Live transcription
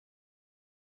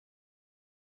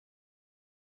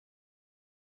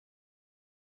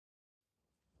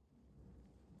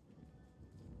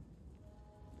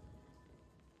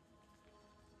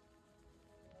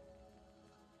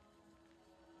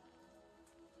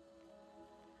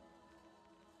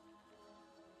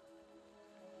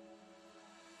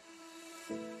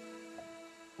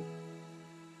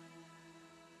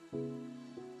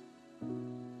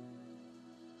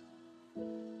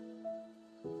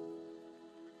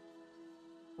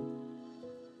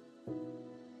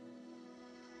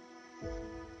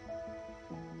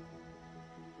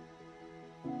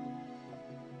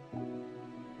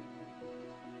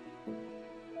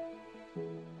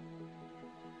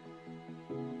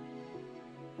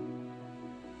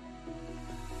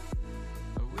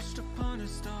on a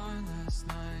star last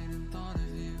night and thought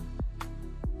of you,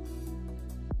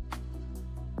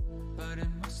 but it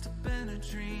must have been a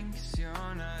dream, 'cause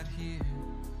you're not here.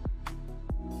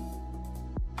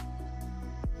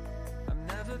 I've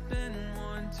never been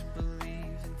one to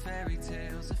believe in fairy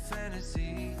tales or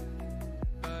fantasy,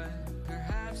 but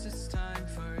perhaps it's time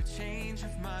for a change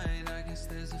of mind. I guess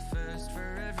there's a first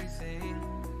for everything.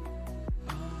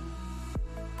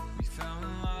 We fell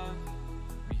in love,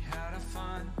 we had our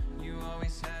fun. You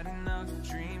always had enough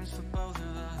dreams for both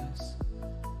of us.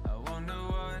 I wonder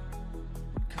what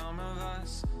would come of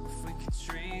us if we could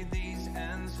trade these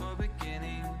ends for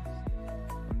beginnings.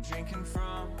 I'm drinking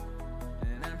from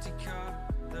an empty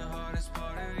cup. The hardest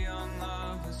part of young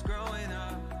love was growing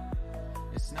up.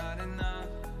 It's not enough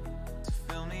to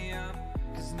fill me up,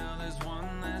 'cause now there's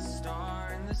one less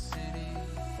star in the city.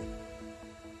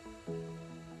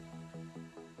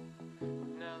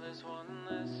 Now there's one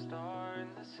less star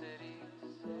in the city.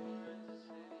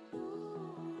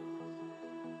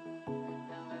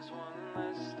 Now there's one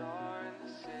less star in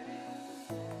the city.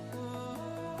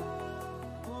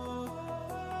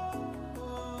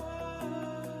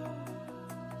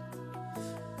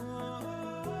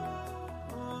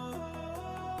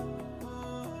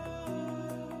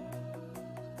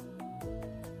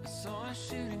 I saw a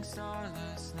shooting star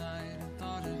last night and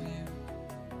thought of you,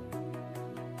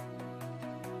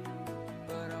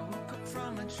 but I woke up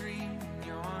from a dream and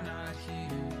you're not here.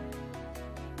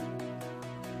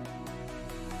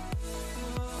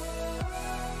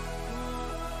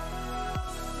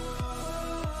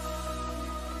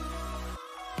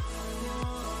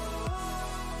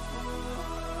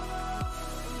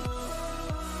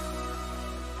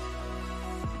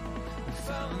 We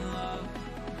fell in love,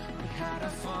 we had our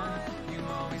fun. You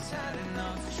always had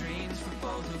enough dreams for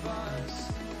both of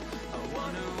us. I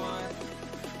wonder what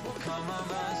will come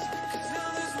of us, 'cause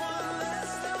now there's one less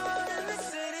star in the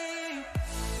city.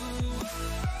 Ooh.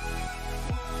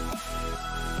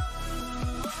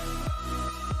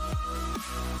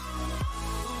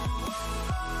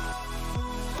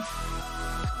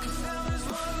 'Cause now there's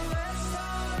one less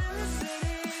star in the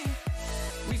city.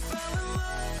 We fell in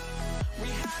love, we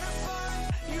had our fun.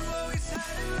 You always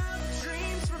had enough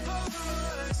dreams for both of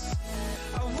us.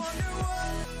 I wonder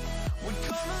what would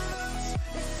come of us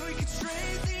if we could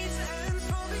trade these ends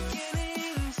for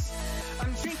beginnings.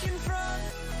 I'm drinking from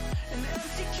an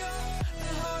empty cup. The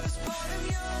hardest part of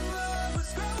young love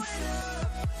was growing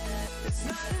up. It's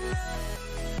not enough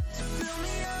to fill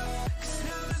me up, 'cause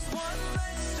now there's one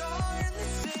less star in the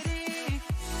city.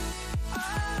 I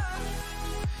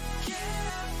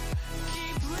can't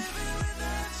keep living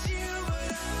without you,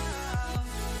 but I'll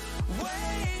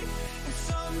wait and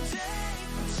someday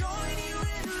I'll join you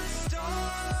in the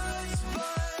stars.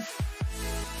 But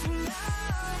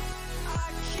tonight I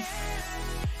can't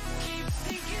keep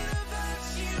thinking about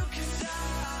you, 'cause I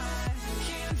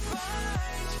can't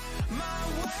find my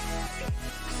way,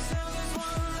 'cause now there's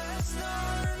one less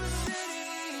star in the city.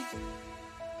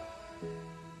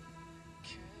 I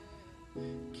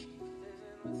can't keep living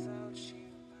without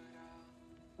you, but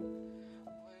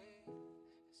I'll wait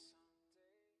and someday.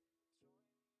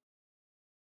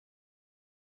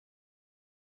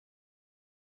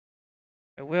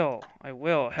 I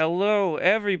will. Hello,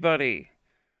 everybody.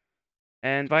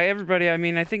 And by everybody, I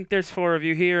mean, I think there's 4 of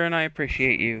you here, and I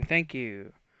appreciate you. Thank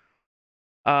you.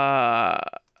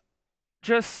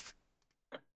 Just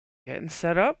getting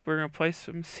set up. We're going to play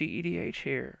some cEDH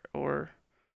here, or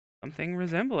something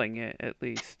resembling it, at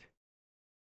least.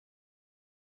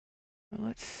 Well,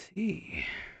 let's see.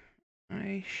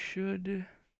 I should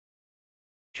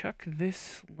chuck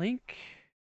this link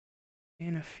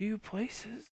in a few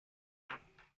places.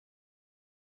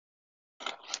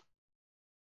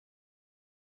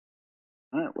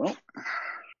 Alright, well.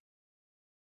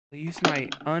 I'll use my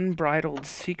unbridled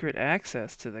secret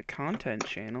access to the content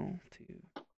channel to...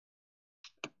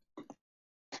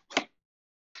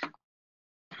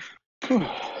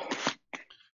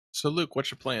 So, Luke,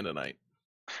 what's your plan tonight?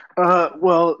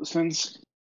 Well, since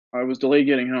I was delayed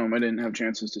getting home, I didn't have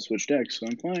chances to switch decks, so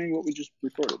I'm playing what we just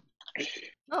recorded.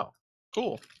 Oh,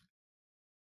 cool.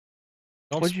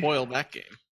 Don't spoil that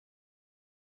game.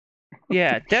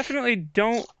 Yeah, definitely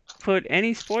don't put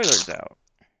any spoilers out.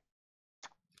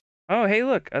 Oh, hey,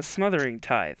 look, a smothering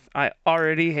tithe. I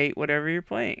already hate whatever you're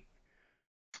playing.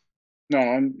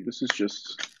 No, this is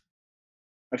just...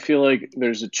 I feel like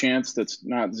there's a chance that's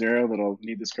not 0 that I'll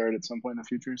need this card at some point in the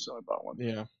future, so I bought one.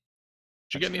 Yeah.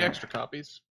 Did you get any extra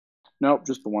copies? Nope,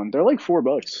 just the one. They're like $4.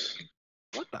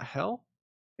 What the hell?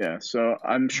 Yeah, so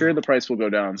I'm sure the price will go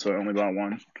down, so I only bought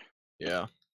one. Yeah.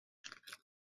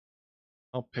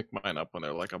 I'll pick mine up when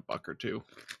they're like $1 or $2.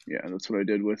 Yeah, that's what I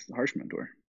did with Harsh Mentor.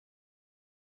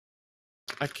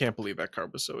 I can't believe that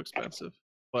card was so expensive.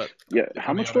 But Yeah,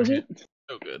 how on the much other was hand, it?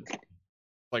 so good.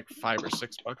 Like $5 or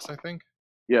 $6, I think.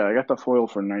 Yeah, I got the foil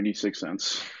for 96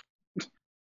 cents.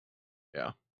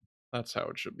 Yeah, that's how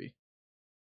it should be.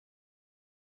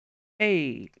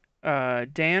 Hey,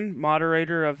 Dan,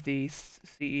 moderator of the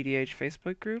cEDH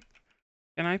Facebook group.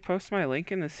 Can I post my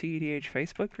link in the cEDH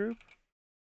Facebook group?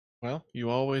 Well, you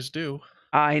always do.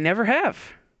 I never have.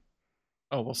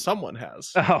 Oh, well, someone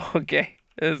has. Oh, okay.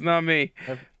 It's not me.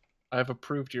 I've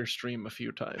approved your stream a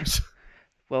few times.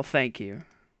 Well, thank you.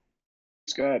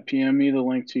 Scott, PM me the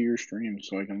link to your stream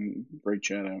so I can break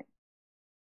chat out.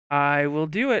 I will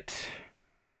do it.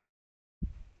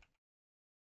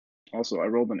 Also, I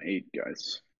rolled an 8,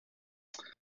 guys.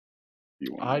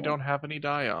 You wanna I roll? don't have any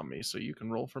die on me, so you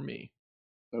can roll for me.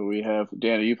 So we have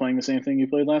Dan. Are you playing the same thing you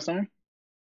played last time?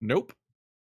 Nope.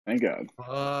 Thank God.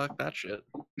 Fuck that shit.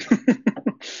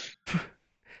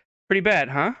 Pretty bad,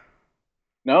 huh?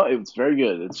 No, it's very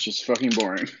good. It's just fucking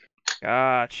boring.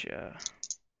 Gotcha.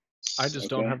 I just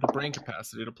don't Okay. have the brain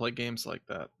capacity to play games like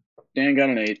that. Dan got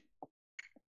an 8.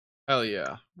 Hell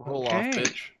yeah. Roll off, Okay.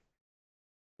 bitch.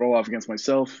 Roll off against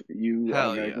myself. You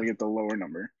Hell automatically yeah. get the lower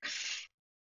number.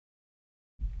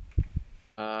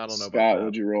 I don't know Scott, about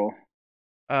what'd that. you roll?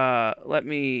 Let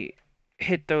me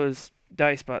hit those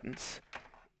dice buttons.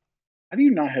 How do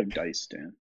you not have dice,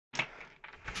 Dan?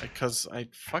 Because I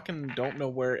fucking don't know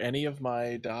where any of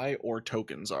my die or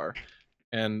tokens are.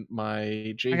 And my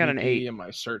I got an 8. JVP and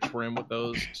my search were in with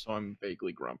those, so I'm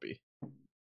vaguely grumpy.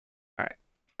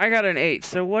 I got an 8.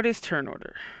 So what is turn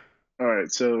order?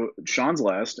 Alright, so Sean's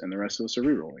last, and the rest of us are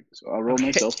rerolling. So I'll roll Okay.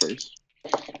 myself first.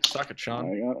 Suck it, I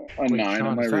Sean. got a Wait, 9 Sean,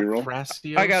 on my is that reroll.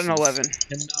 Thrasios I got an and 11.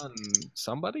 Timna and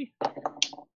somebody? Dan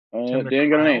Timna got an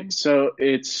Crown? 8. So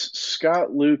it's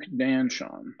Scott, Luke, Dan,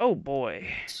 Sean. Oh boy.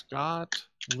 Scott,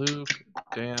 Luke,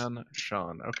 Dan,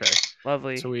 Sean. Okay.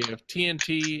 Lovely. So we have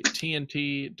TNT,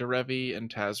 Derevi, and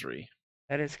Tazri.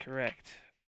 That is correct.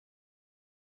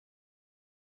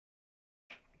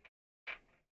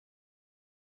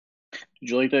 Did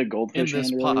you like that In goldfish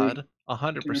this hand earlier? pod,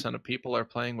 100% of people are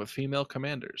playing with female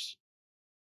commanders.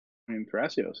 I mean,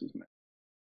 Thrasios is male.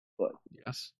 But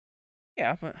Yes.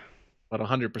 Yeah, but But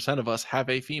 100% of us have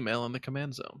a female in the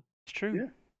command zone. it's true. Yeah.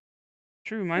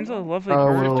 True. Mine's a lovely Oh,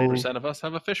 bird. well. 50% of us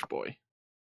have a fish boy.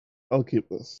 I'll keep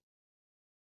this.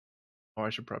 Oh, I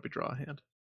should probably draw a hand.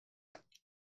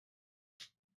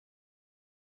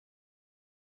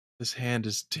 This hand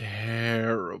is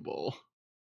terrible.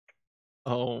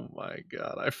 Oh my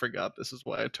god, I forgot this is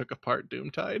why I took apart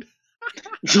Doomtide.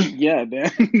 yeah,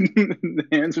 Dan. The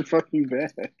hands are fucking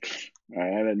bad.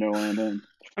 Alright, I had no land in.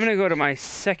 I'm gonna go to my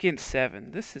second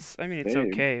 7. This is, I mean, it's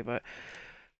Babe. okay, but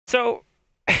so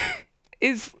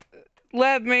is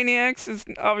LabManiacs is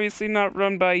obviously not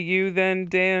run by you then,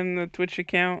 Dan, the Twitch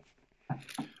account.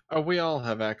 Oh, we all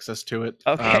have access to it.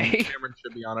 Okay. Cameron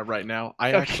should be on it right now. I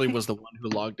Okay. actually was the one who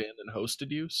logged in and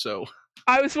hosted you, so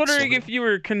I was wondering Sorry. if you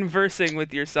were conversing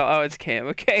with yourself. Oh, it's Cam.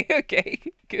 Okay, okay,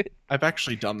 good. I've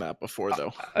actually done that before,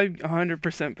 though. I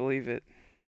 100% believe it.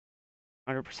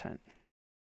 100%.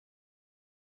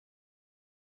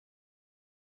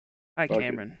 Hi, Fuck it.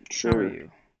 Cameron. How Sure. are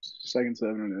you? Second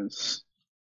 7 it is.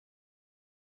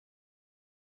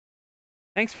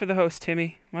 Thanks for the host,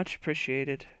 Timmy. Much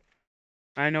appreciated.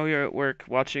 I know you're at work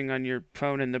watching on your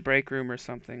phone in the break room or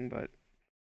something, but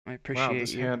I appreciate Wow,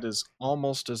 this you. hand is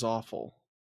almost as awful.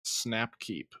 Snap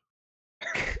keep.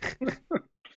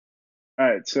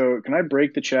 Alright, so can I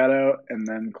break the chat out and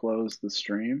then close the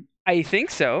stream? I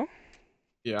think so.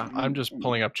 Yeah, I'm just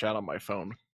pulling up chat on my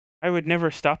phone. I would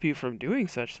never stop you from doing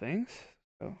such things.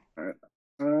 So,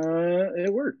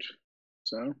 It worked.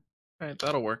 So, Alright,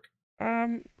 that'll work.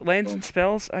 lands and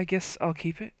spells, I guess I'll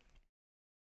keep it.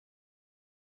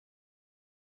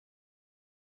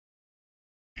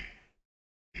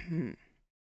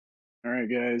 alright,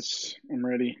 guys, I'm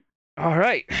ready. All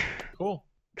right. Cool.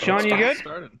 Sean, Let's you get good?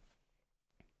 started.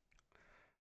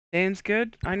 Dan's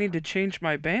good. I need to change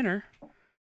my banner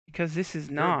because this is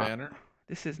Your not. banner.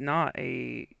 This is not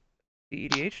a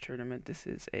cEDH tournament. This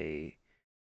is a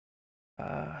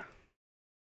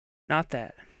not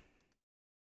that.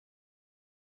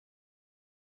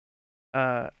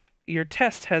 Your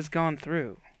test has gone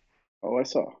through. Oh, I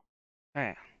saw.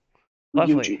 Yeah.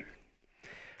 Lovely.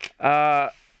 Yuji.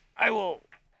 I will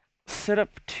set up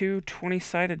 2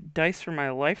 20-sided dice for my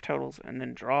life totals and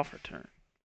then draw for turn.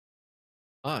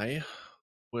 I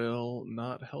will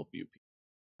not help you.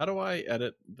 How do I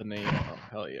edit the name? Oh,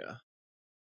 hell yeah.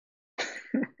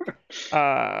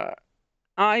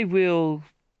 I will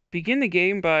begin the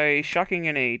game by shocking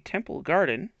in a temple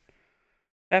garden,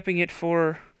 tapping it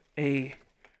for a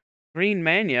green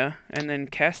mania, and then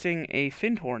casting a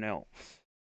Findhorn Elves.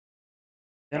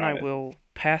 Then I Got it. will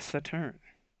pass the turn.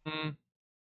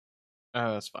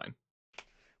 That's fine.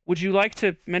 Would you like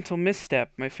to mental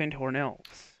misstep my Findhorn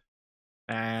Elves?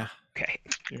 Nah, Okay,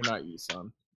 you're not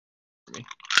Yisan.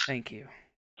 thank you.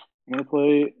 I'm gonna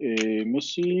play a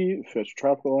Missy, fetch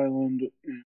Tropical Island,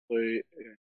 and play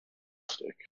a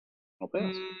stick. I'll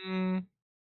pass.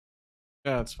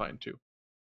 Yeah, that's fine too.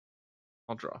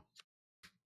 I'll draw.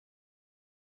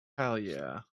 Hell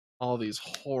yeah. All these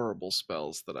horrible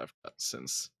spells that I've got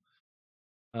since.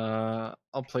 I'll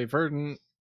play Verdant,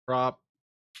 drop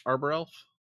Arbor Elf.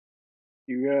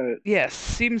 You got it. Yes,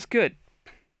 seems good.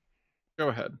 Go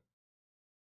ahead.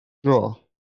 Draw.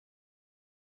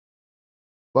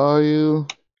 Bayou,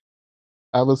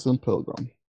 Avison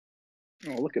Pilgrim.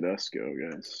 Oh, look at us go,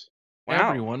 guys. Wow.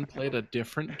 Everyone played a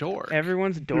different dork.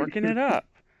 Everyone's dorking it up.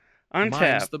 Mine's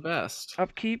Untap, the best.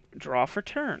 upkeep, draw for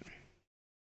turn.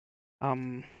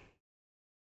 I'll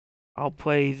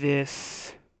play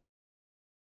this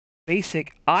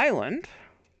basic island,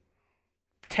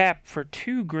 tap for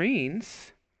 2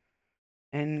 greens,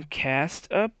 and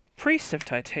cast a Priest of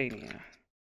Titania.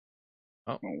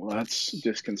 Oh, well, that's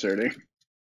disconcerting.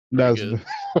 That's good.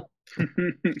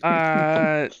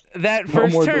 That no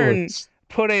first more turn doors.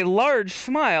 put a large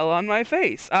smile on my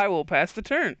face. I will pass the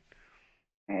turn.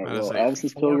 That is Well, a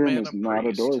Avicent's Pilgrim 4-mana is not a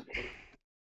priest. dork.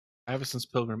 Avicent's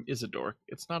Pilgrim is a dork.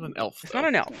 It's not an elf, It's though. not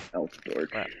an It's elf. an elf dork.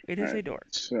 But it is a Alright, dork.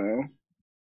 So,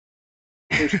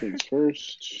 first things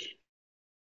first.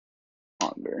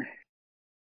 Ponder.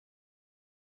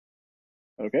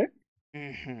 Okay.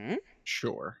 Mm-hmm.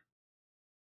 Sure.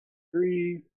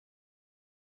 3.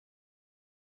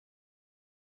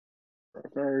 Draw a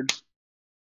card.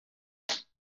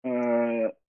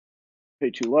 Pay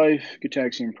 2 life.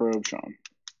 Gitaxian Probe, Sean.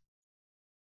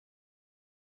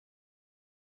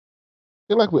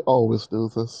 I feel like we always do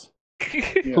this.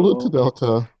 Yeah, Pollute to well,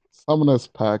 Delta, Summoner's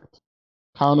Pact,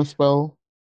 Counterspell,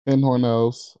 Pinhorn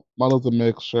Elves, Model the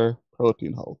Mixture,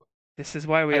 Protein Hulk. This is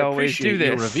why I we always do appreciate you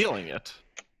this. revealing it.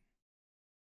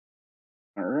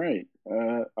 alright.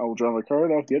 I will draw my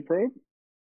card off Get Probe.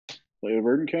 Play a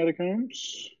Verdant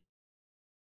Catacombs.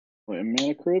 Play a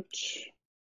Mana Crypt.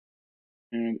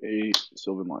 And a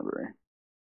Sylvan Library.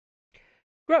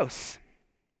 Gross.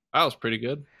 That was pretty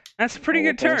good. That's a pretty I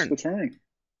will good pass turn. the turn.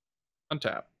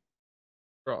 Untap.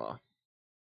 Draw.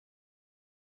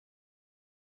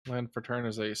 Land for turn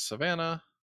is a Savannah.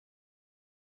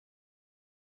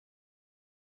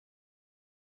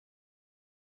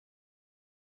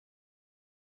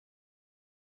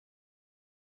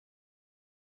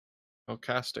 I'll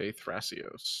cast a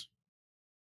Thrasios.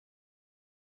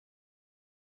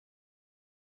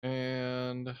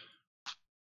 And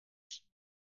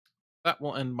that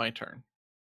will end my turn.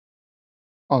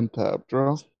 Untap,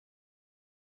 draw.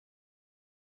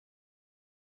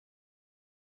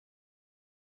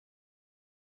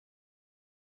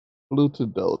 Blue to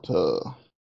Delta.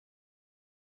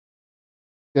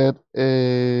 Get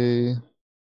a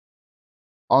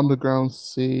Underground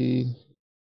Sea.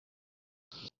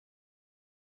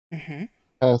 Mm-hmm.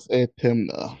 Pass a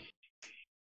Timna.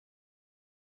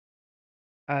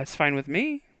 It's fine with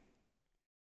me.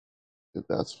 If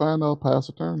that's fine, I'll pass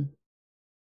a turn.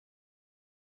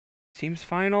 Seems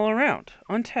fine all around.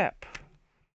 Untap.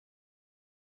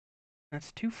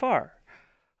 That's too far.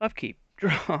 Upkeep.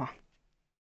 Draw.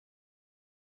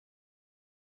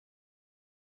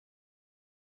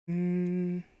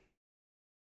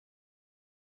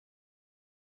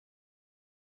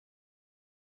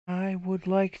 I would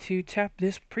like to tap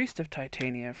this Priest of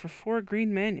Titania for 4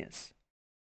 green manias.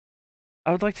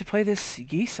 I would like to play this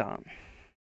Yisan.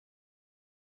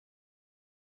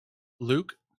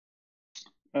 Luke.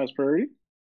 As priority.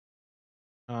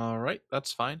 All right,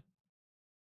 that's fine.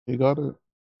 You got it.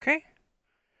 Okay.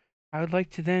 I would like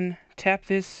to then tap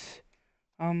this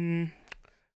Findhorn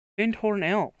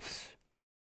Elves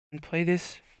and play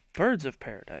this Birds of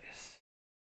Paradise.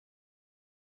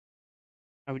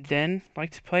 I would then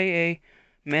like to play a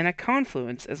Mana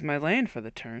Confluence as my land for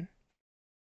the turn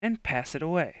and pass it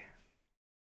away.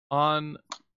 In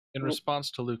Well- response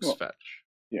to Luke's well- fetch,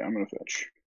 Yeah, I'm gonna fetch.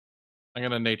 I'm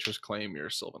gonna Nature's Claim your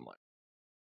Sylvan Life.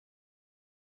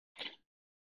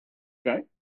 Okay.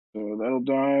 So that'll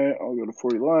die. I'll go to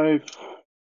 40 life.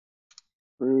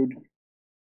 Rude.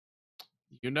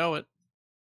 You know it.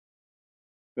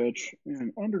 Fetch.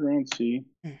 And Underground Sea.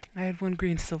 I had 1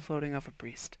 green still floating off a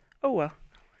priest. Oh well.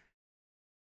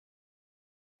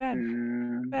 Bad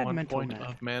And Bad 1 mental point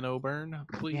math. of Mano burn,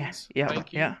 please. Yeah,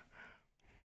 Thank you. yeah.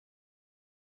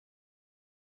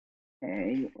 I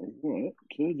don't know what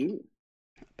to do.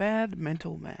 Bad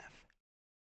mental math.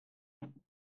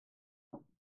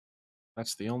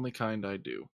 That's the only kind I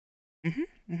do.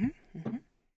 Mm-hmm. I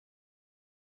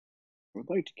would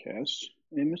like to cast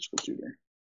a mystical tutor.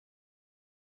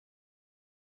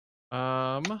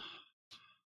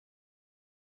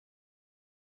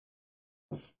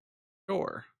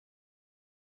 Sure.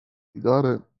 You got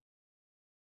it.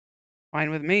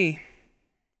 Fine with me.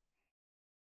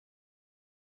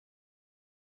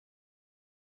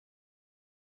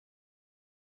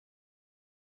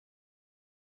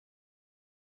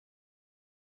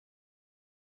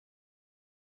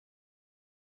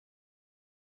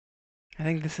 I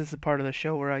think this is the part of the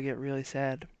show where I get really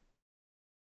sad.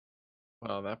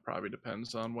 Well, that probably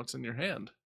depends on what's in your hand.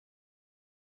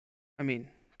 I mean,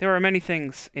 there are many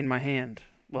things in my hand.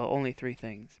 Well, only 3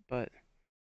 things, but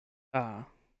I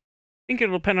think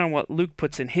it'll depend on what Luke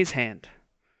puts in his hand,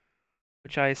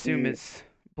 which I assume Yeah. is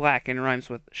black and rhymes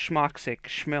with schmoxic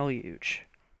schmelhuge.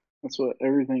 That's what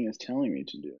everything is telling me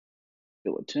to do.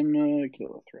 Kill a Timna,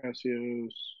 kill a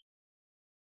Thrasios.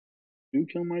 Do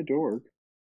kill my dork.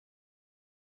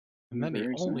 And then he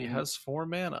Very only sad. has 4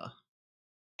 mana.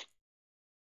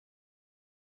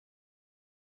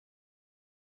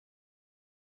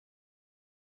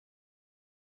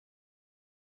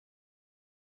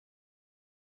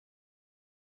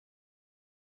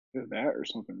 Either that or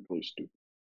something really stupid.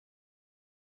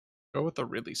 Go with the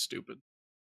really stupid.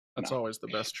 That's No. always the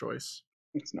best choice.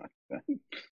 It's not that.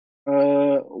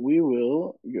 We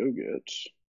will go get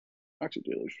Toxic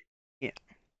Dealers. Yeah.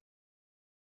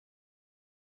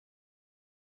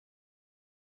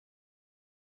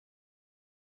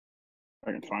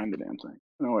 I can find the damn thing.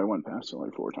 No, I went past it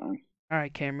like 4 times.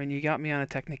 Alright, Cameron, you got me on a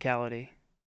technicality.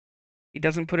 He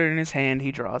doesn't put it in his hand,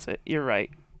 he draws it. You're right.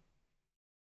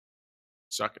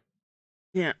 Suck it.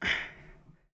 Yeah.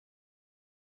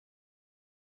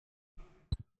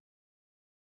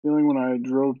 Feeling when I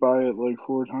drove by it like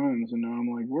 4 times, and now I'm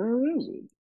like, where is it?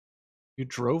 You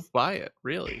drove by it,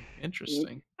 really?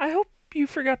 Interesting. I hope you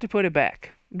forgot to put it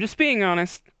back. I'm just being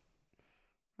honest.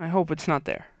 I hope it's not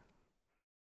there.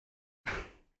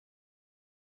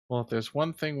 Well, if there's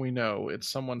one thing we know, it's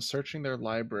someone searching their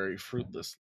library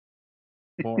fruitless,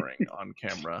 boring on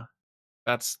camera.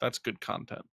 That's good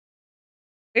content.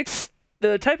 It's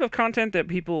the type of content that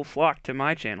people flock to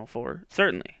my channel for,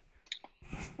 certainly.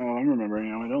 Oh, I'm remembering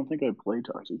now. I don't think I play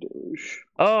Toxic Deluge.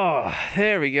 Oh,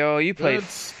 there we go. You play Good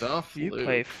stuff, You Luke.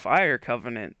 play Fire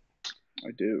Covenant.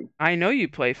 I do. I know you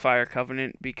play Fire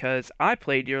Covenant because I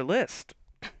played your list.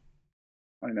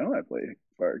 I know I play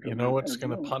Fire You Covenant. know what's as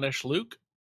going to well. punish Luke?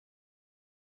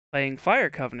 Playing Fire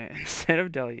Covenant instead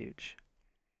of Deluge.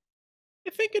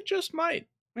 I think it just might.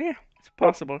 Yeah, it's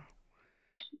possible.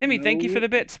 Timmy, thank you for No. the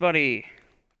bits, buddy.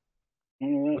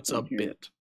 None of that What's a in here. bit?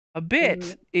 A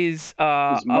bit is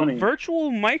a money. virtual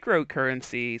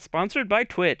microcurrency sponsored by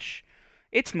Twitch.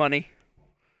 It's money.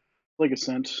 Like a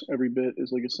cent. Every bit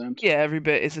is like a cent. Yeah, every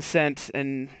bit is a cent,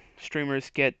 and streamers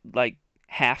get like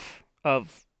half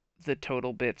of the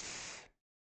total bits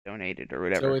donated or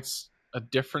whatever. So it's a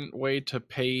different way to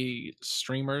pay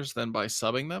streamers than by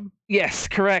subbing them? Yes,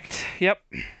 correct. Yep.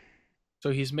 So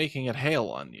he's making it hail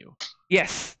on you.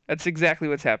 Yes, that's exactly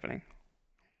what's happening.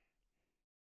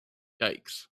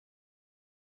 Yikes.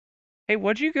 Hey,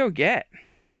 what'd you go get?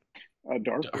 A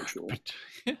dark ritual.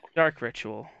 Dark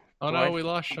Ritual. Oh Do no, I- we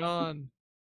lost Sean.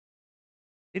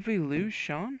 Did we lose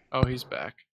Sean? Oh, he's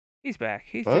back. He's back.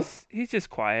 What? He's just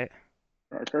quiet.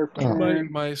 Dark Heart Oh.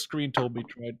 My screen told me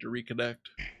tried to reconnect.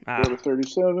 Go to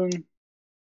 37.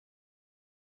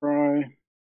 Cry.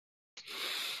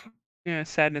 Yeah,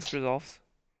 sadness resolves.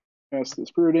 Cast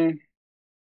this brooding.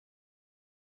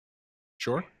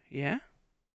 Sure. Yeah.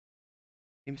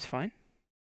 Seems fine.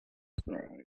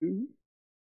 Right. 2.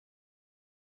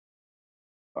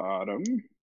 Bottom.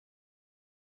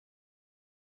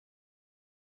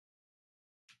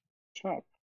 Top.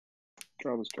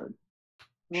 Draw this card.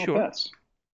 I'll Sure. pass.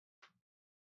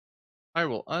 I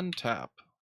will untap.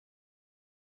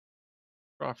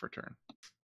 Draw for turn.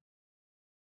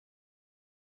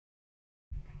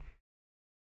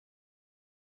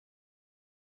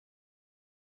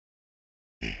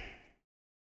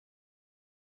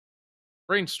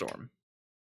 Brainstorm.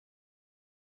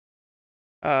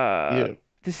 Yeah.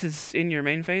 This is in your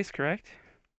main phase, correct?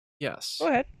 Yes. Go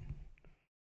ahead.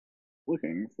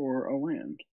 Looking for a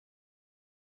land.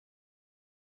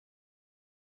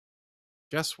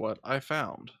 Guess what I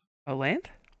found? A land?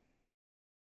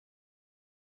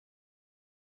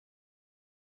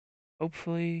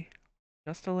 Hopefully,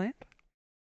 just a land?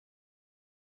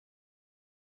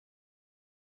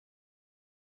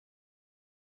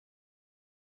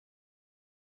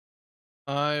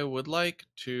 I would like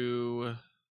to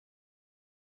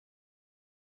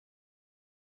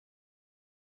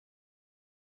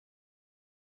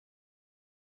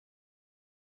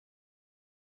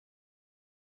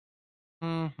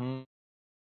Mhm.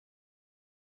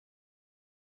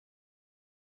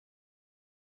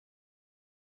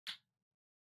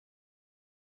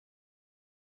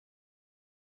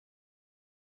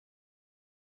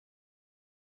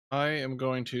 I am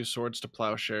going to Swords to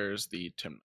Plowshares the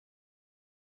Tim.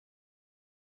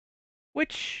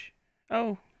 Which,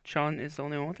 oh, Sean is the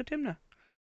only one with a Timna.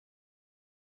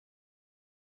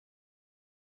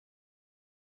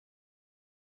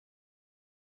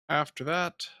 After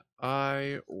that,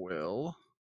 I will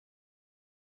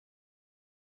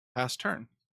pass turn.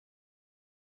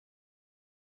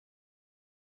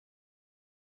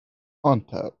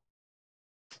 Untap.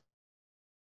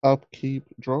 Upkeep,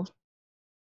 draw.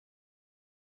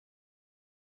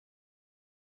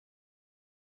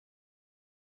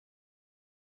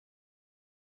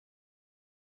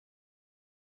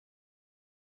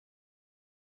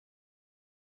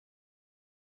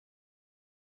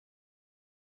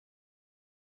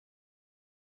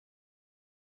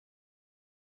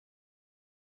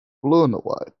 Blue and the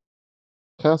white.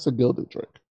 Cast a Gilded Drake.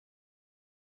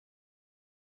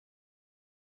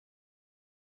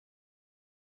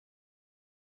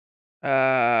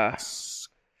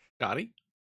 Scotty,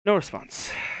 No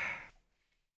response.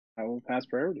 I will pass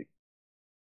priority.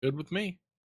 good with me.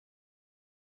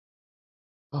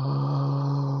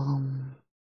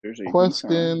 There's a Yisan.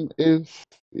 Question if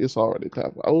it's already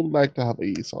tapped. I would like to have a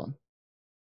Yisan.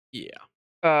 Yeah.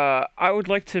 I would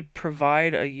like to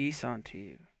provide a Yisan to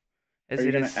you, as Are you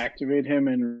it going is to activate him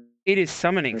and it is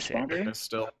summoning respond to sick. him?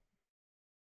 Still.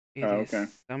 It Oh, is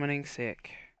okay. summoning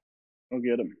sick. I'll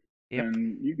get him. Yep.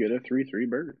 And you get a 3/3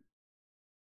 bird.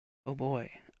 Oh boy,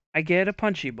 I get a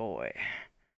punchy boy.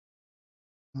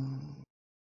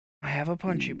 I have a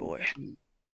punchy boy.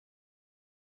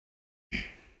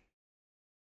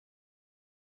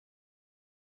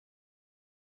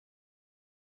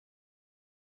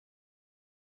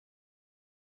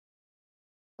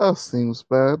 That seems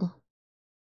bad.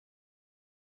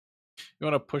 You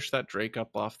want to push that Drake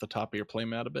up off the top of your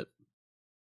playmat a bit?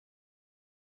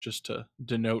 Just to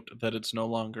denote that it's no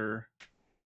longer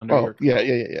under Oh, your yeah,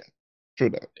 control. yeah. True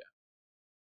that.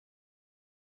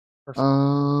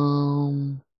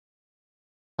 Perfect.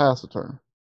 Pass a turn.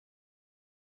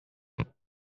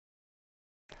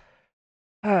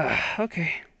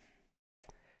 Okay.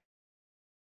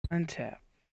 Untap.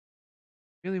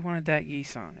 Really wanted that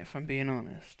Yisan, if I'm being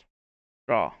honest.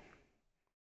 Draw.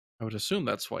 I would assume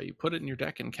that's why you put it in your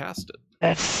deck and cast it.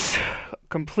 That's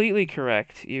completely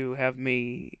correct. You have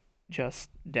me just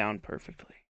down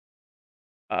perfectly.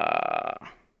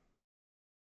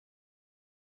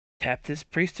 Tap this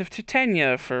Priest of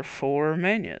Titania for 4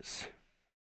 manias.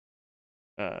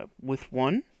 With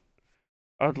 1,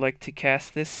 I'd like to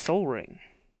cast this Soul Ring.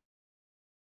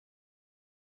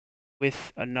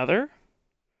 With another,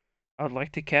 I'd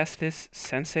like to cast this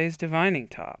Sensei's Divining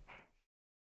Top.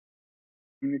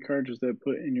 How many cards does that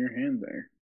put in your hand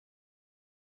there?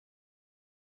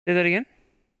 Say that again?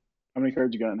 How many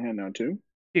cards you got in hand now? 2?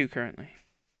 2 currently.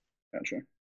 Gotcha.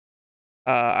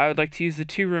 I would like to use the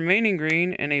 2 remaining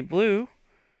green and a blue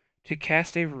to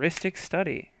cast a Rhystic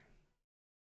Study.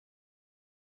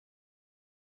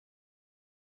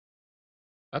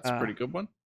 That's a pretty good one.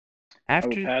 I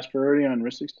will After pass priority on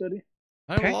Rhystic Study.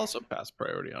 I Okay. will also pass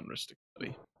priority on Rhystic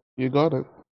Study. You got it.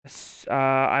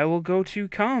 I will go to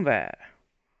combat.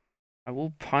 I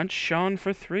will punch Sean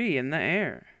for 3 in the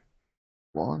air.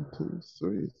 1, 2,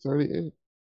 3, 38.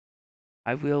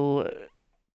 I will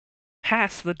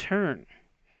pass the turn.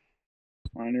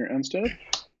 On your end step.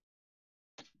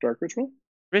 Dark Ritual.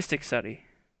 Rhystic Study.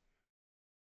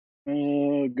 Go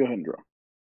ahead and draw.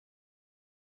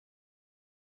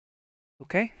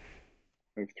 Okay.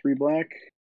 I have 3 black.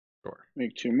 Sure.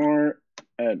 Make 2 more.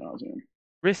 Ad nauseum.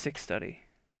 Rhystic Study.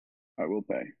 I will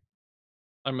pay.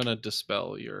 I'm going to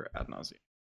dispel your ad nauseum.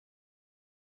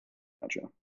 Gotcha.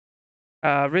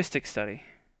 Rhystic Study.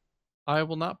 I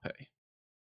will not pay.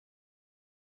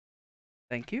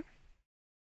 Thank you.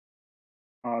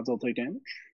 Odds I'll take damage.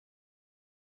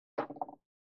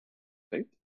 Safe.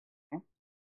 Oh.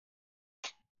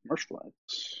 Marsh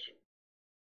flags.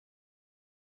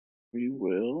 We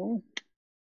will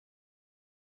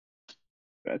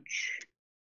fetch.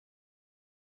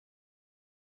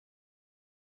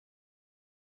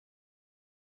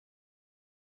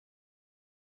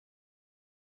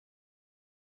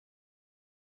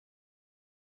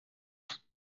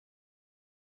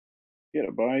 Get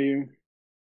a Bayou.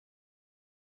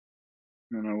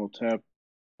 And I will tap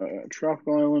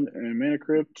Tropical Island and Mana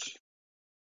Crypt.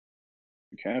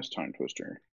 Cast Time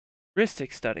Twister.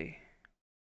 Ristic Study.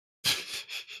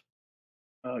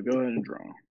 Go ahead and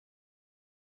draw.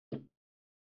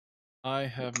 I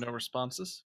have no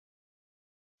responses.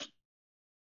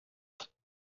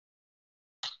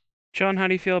 John, how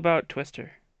do you feel about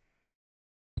Twister?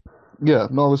 Yeah,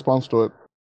 no response to it.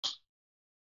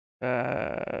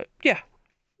 Yeah,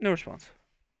 no response.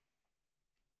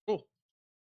 Cool.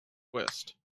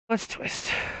 Twist. Let's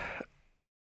twist.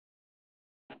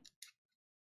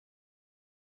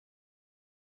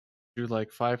 Do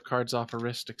like 5 cards off a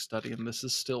Ristic Study, and this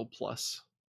is still plus.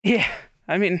 Yeah,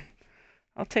 I mean,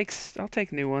 I'll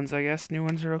take new ones, I guess. New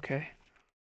ones are okay.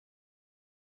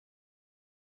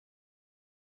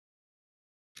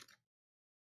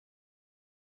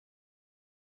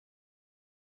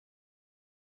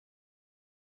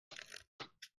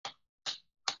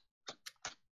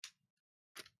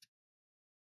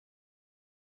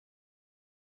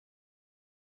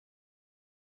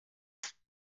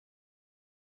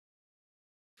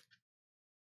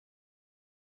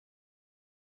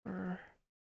 For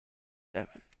 7.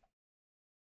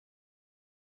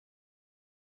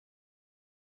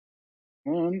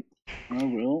 One, I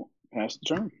will pass the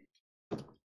turn.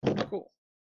 Cool.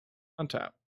 Untap.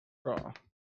 Draw.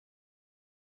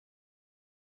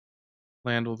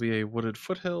 Land will be a Wooded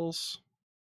Foothills.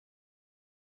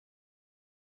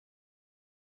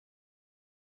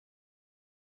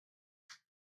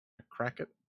 Crack it.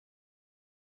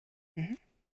 Mhm.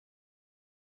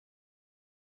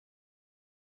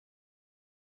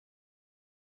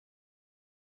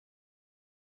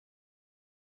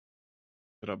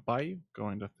 Did a Bayou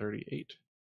going to 38.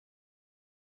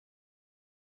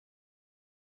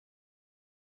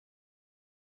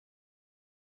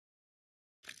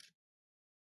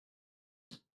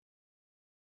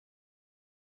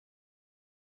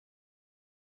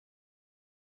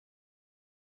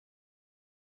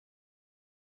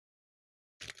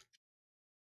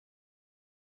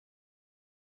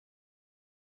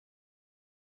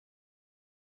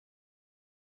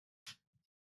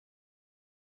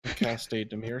 Cast a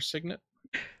Demir Signet.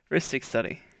 Ristic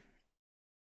Study.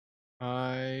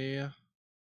 I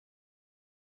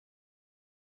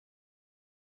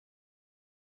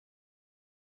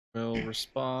will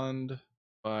respond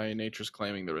by Nature's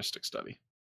claiming the Ristic Study.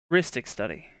 Ristic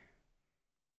Study.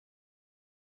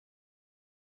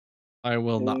 I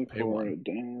will not Okay, pay pour 1. it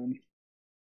down.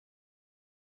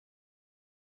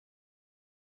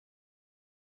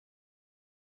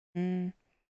 Mm.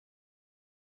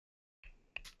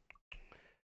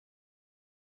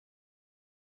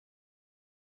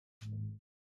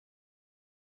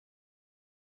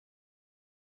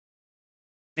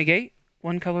 Negate.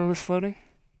 1 colorless floating.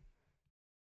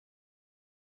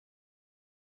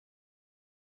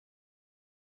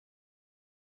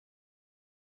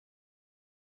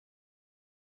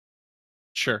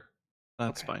 Sure.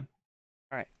 That's Okay. fine.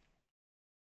 All right.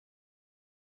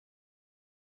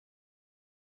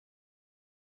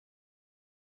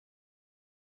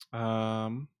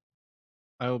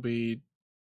 I will be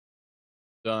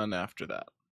done after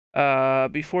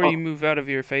that. Before you move out of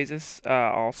your phases,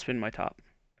 I'll spin my top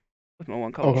with my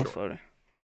 1 colorless Okay. floating.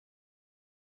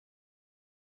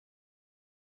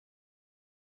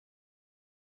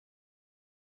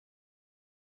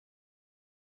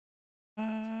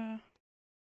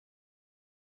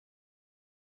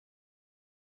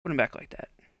 Put him back like that.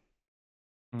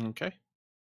 Okay.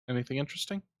 Anything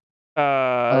interesting?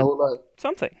 I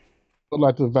Something. would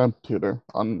like to vent tutor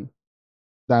on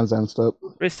Dan's end step.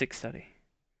 Ristic Study.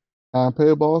 And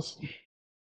pay boss.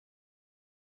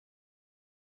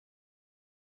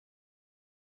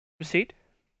 Proceed.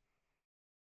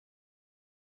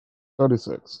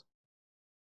 36.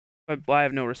 I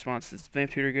have no response. Is Vamp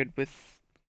Tutor good with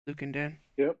Luke and Dan?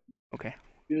 Yep. Okay.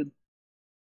 Good.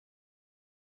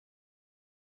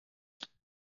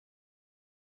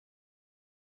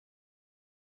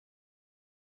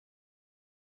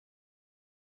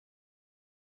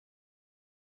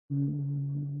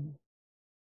 Mm,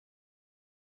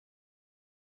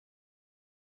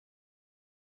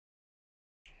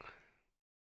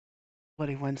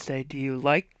 Bloody Wednesday. Do you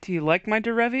like my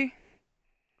Derevi?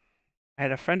 I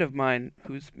had a friend of mine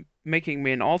who's making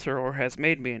me an altar or has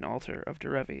made me an altar of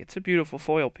Derevi. It's a beautiful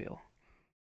foil peel.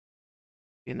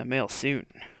 Be in the mail soon.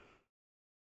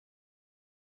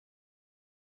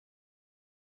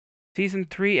 Season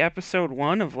 3, Episode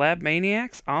 1 of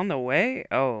LabManiacs on the way?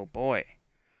 Oh boy.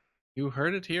 You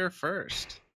heard it here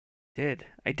first. I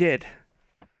did.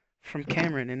 From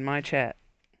Cameron in my chat.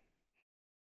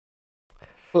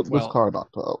 Put this Well, card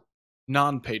out.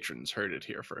 Non-patrons heard it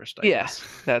here first, I Yeah, guess.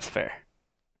 that's fair.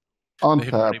 They've already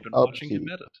Untap, been watching upkeep. him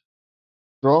edit.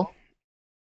 Draw.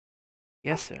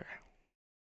 Yes, sir.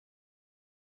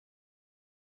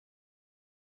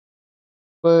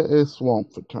 Play a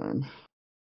swamp for turn.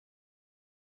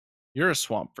 You're a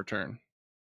swamp for turn.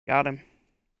 Got him.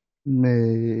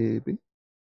 Maybe.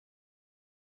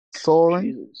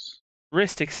 Soaring. Jesus.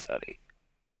 Ristic study.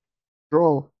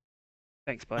 Draw.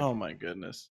 Thanks, bud. Oh my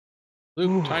goodness.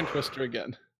 Luke, Ooh. Time Twister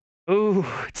again. Ooh,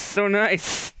 it's so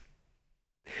nice.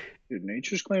 Dude,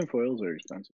 Nature's Claim foils are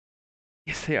expensive.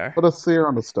 Yes, they are. Put a seer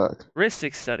on the stack.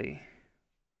 Ristic study.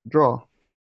 Draw.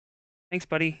 Thanks,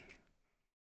 buddy.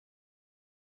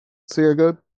 Seer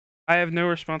good. I have no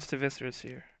response to Viscerous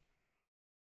here.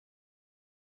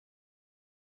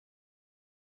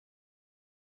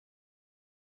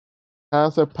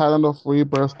 Has a pattern of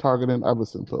rebirth targeting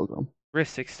Everson Pilgrim.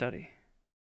 Ristic study.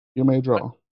 You may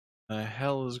draw. The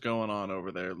hell is going on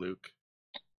over there, Luke?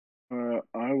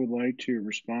 I would like to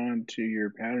respond to your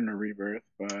pattern of rebirth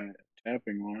by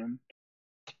tapping one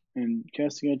and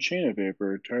casting a chain of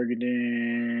vapor,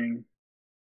 targeting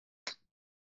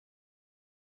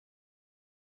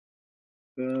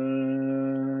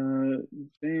the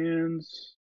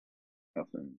band's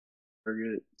nothing.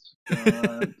 Target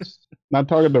spots. Not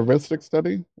target the Ristic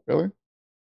study? Really?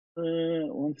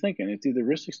 Well, I'm thinking it's either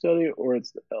Ristic Study or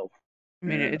it's the elf. I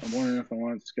mean, And it's I'm wondering if I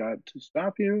want Scott to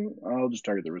stop you. I'll just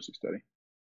target the Ristic Study.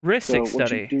 Ristic So what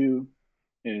study. you do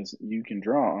is you can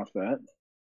draw off that,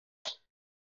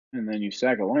 and then you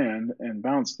sack a land and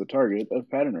bounce the target of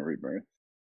Pattern of Rebirth.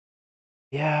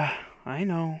 Yeah, I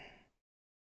know.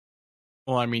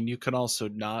 Well, I mean, you can also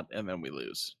not, and then we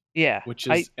lose. Yeah, Which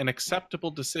is an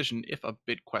acceptable decision, if a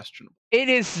bit questionable. it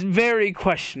is very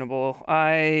questionable.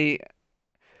 I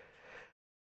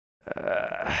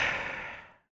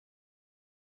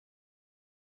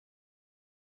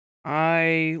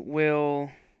will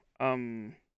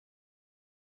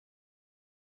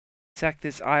sack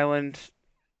this island.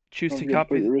 Choose I'm to going to put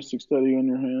copy. your Ristic Study in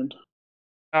your hand.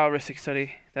 Oh, Ristic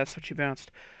study. That's what you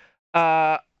bounced.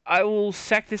 I will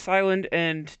sack this island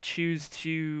and choose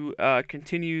to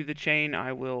continue the chain.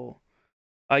 I will.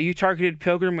 You targeted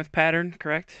Pilgrim with pattern,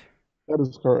 correct? That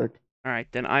is correct. All right,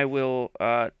 then I will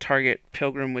target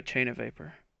Pilgrim with Chain of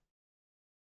Vapor.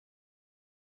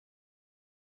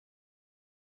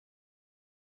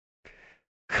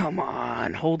 Come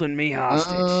on, holding me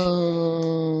hostage.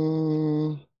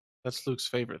 That's Luke's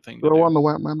favorite thing to Draw do. on the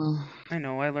white mana. I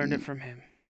know, I learned it from him.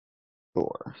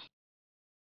 Sure.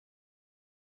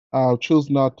 I'll choose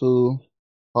not to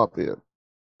copy it.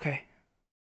 Okay.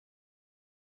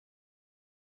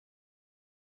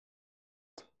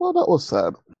 Well, that was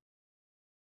sad.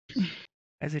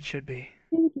 As it should be.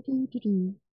 I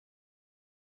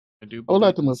do I would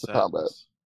like believe to in move to combat. sadness.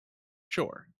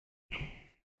 Sure.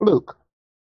 Luke,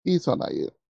 he's on that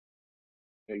yet.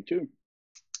 Take two.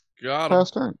 Got him.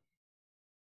 Pass turn.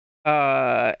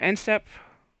 End step.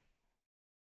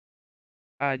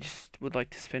 I just would like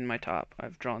to spin my top.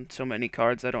 I've drawn so many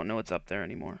cards, I don't know what's up there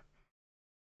anymore.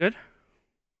 Good?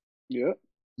 Yeah.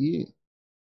 Yeah.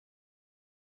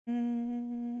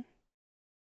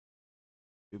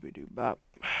 Doobie-doo-bop.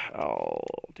 I'll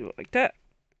do it like that.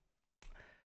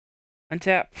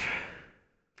 Untap.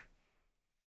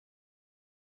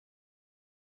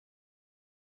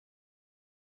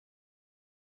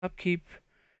 Upkeep.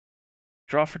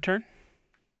 Draw for turn.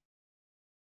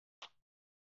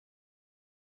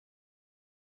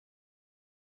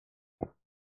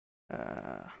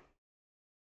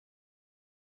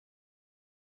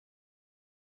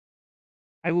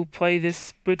 I will play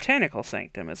this Botanical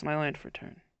Sanctum as my land for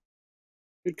turn.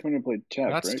 You'd come and play tap,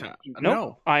 That's right? tap. Nope,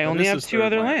 No, I that only is have his two third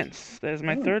other land. lands. That is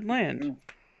my Oh, third land. yeah.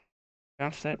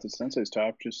 Bounce that. That's a Sensei's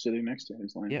top just sitting next to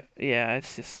his land. Yeah,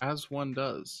 it's just As one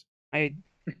does. I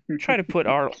try to put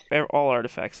all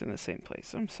artifacts in the same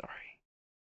place. I'm sorry.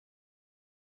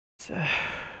 It's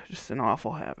just an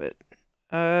awful habit.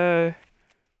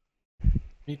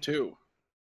 Me too.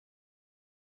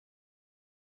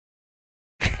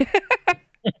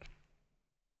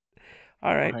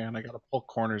 All right. Oh, hang on, I gotta pull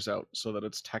corners out so that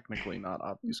it's technically not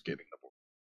obfuscating the board.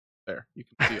 There, you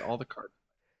can see all the cards.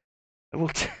 I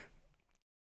will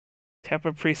tap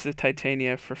a Priest of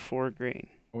Titania for 4 green.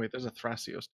 Oh, wait, there's a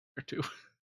Thrasios there too.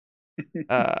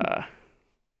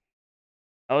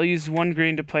 I'll use 1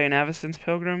 green to play an Avacyn's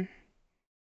Pilgrim.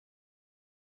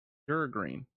 You're a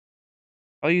green.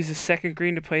 I'll use a 2nd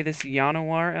green to play this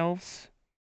Yanawar Elves.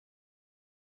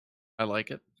 I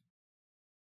like it.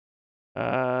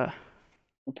 The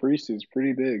priest is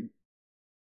pretty big.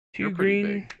 2 You're pretty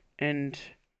green big. and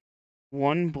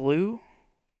 1 blue.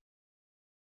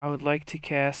 I would like to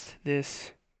cast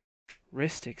this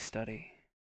Rhystic Study.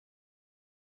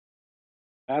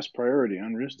 Pass priority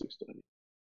on Rhystic Study.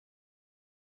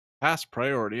 Pass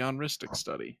priority on Rhystic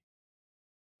Study.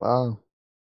 Wow.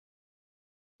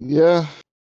 Yeah.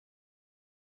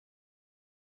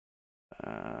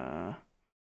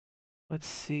 Let's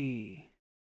see.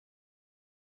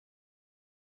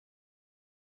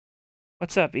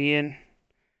 What's up, Ian?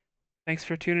 Thanks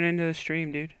for tuning into the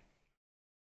stream, dude.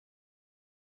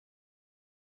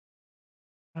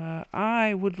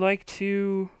 I would like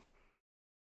to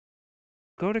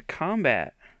go to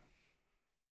combat,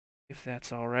 if that's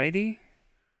alrighty.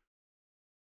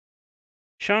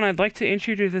 Sean, I'd like to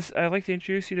introduce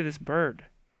you to this bird.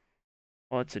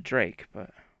 Well, it's a drake, but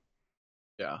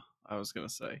Yeah, I was gonna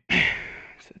say.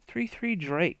 it's a 3/3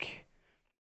 drake.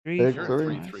 Big You're a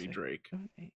three. 3/3 Drake. 7,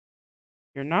 8.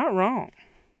 You're not wrong.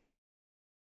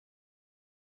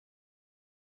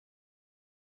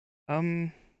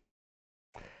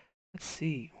 Let's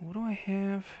see. What do I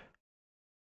have?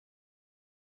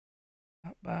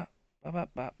 Bop, bop,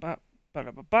 bop, bop, bop,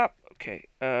 bop, bop, bop. Okay.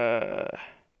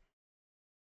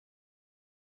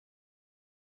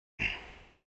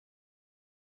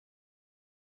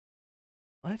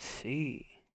 Let's see.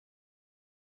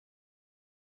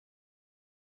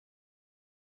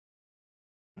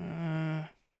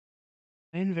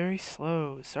 Been very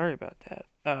slow. Sorry about that.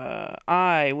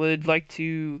 I would like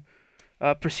to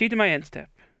proceed to my end step.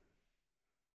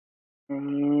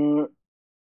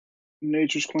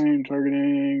 Nature's Claim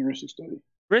targeting Rhystic Study.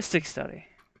 Rhystic Study.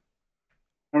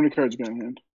 How many cards you got in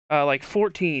hand? Like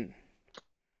 14.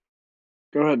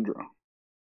 Go ahead and draw.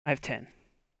 I have 10.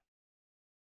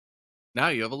 Now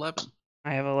you have 11.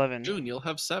 I have 11. June, you'll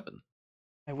have 7.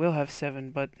 I will have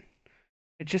 7, but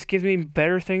it just gives me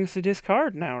better things to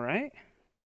discard now, right?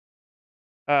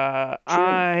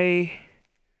 I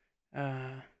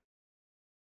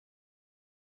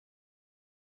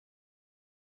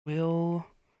will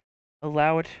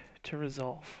allow it to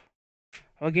resolve.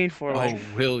 I'll gain 4 life.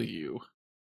 Oh, will you?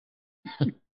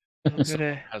 I'm Someone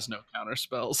gonna... has no counter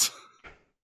spells.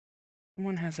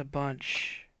 Someone has a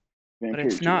bunch, but Vampire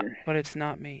it's not. Tutor. But it's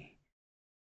not me.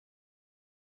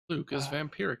 Luke is Uh,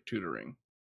 vampiric tutoring.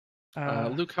 Uh,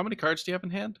 Luke, how many cards do you have in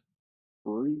hand?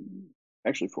 3.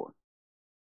 Actually 4.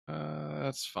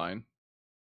 That's fine.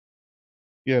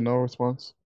 Yeah, no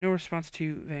response. no response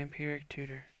to vampiric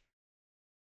tutor.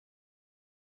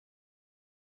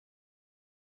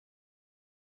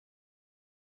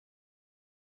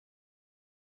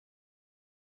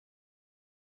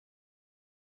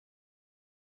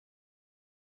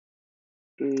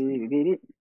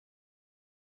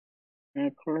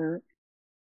 And card.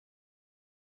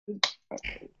 What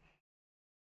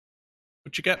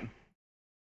you getting?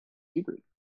 Secret.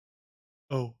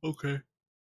 Oh, okay.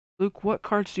 Luke, what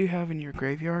cards do you have in your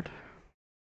graveyard?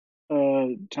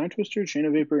 Time Twister, Chain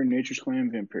of Vapor, Nature's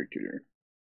Claim, Vampiric Tutor.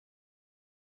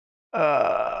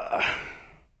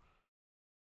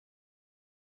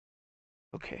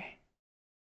 Okay.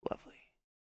 Lovely.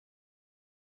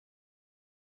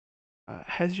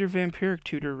 Has your vampiric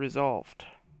tutor resolved?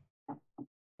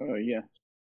 Yeah.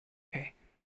 Okay.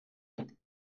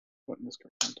 Putting this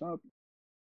card on top.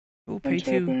 We'll pay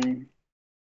 2.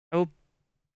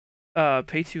 Untapping.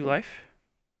 Pay 2 life.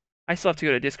 I still have to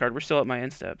go to discard. We're still at my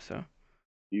end step, so.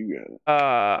 You got it.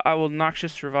 I will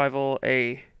Noxious Revival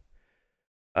a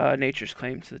Nature's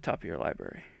Claim to the top of your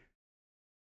library.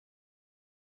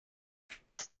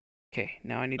 Okay,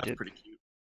 now I need That's to. pretty cute.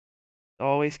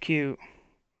 Always cute.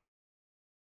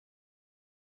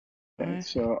 Okay,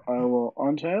 so I will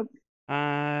untap.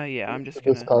 Yeah, I'm just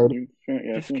gonna Discard.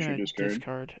 Finish your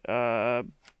discard.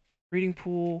 Breeding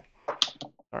pool.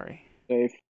 Sorry.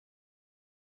 Safe.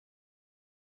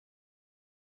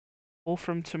 Pull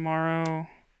from tomorrow.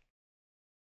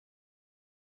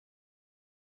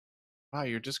 Wow,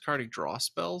 you're discarding draw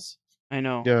spells? I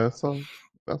know. Yeah, so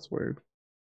that's weird.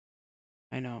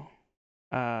 I know.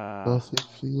 Dusty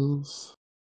Fields.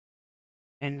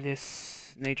 And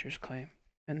this Nature's Claim,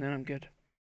 and then I'm good.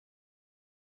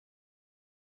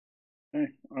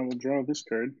 Okay, I will draw this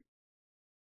card.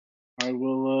 I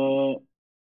will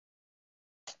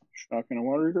Shock in a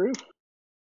Water Grove.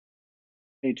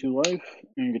 Pay 2 life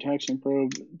and Gataxian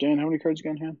Probe. Dan, how many cards you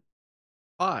got in hand?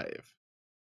 5.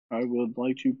 I would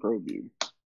like to probe you.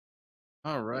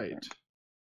 All right.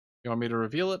 You want me to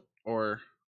reveal it, or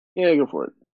Yeah, go for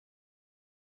it.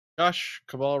 Gush,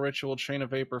 Cabal Ritual, Chain of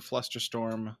Vapor,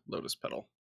 Flusterstorm, Lotus Petal?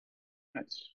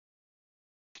 Nice.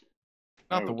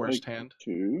 Not I the would worst like hand.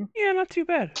 To Yeah, not too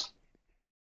bad.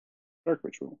 Dark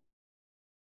Ritual.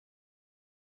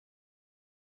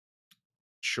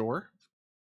 Sure.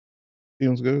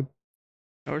 Seems good.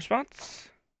 No response.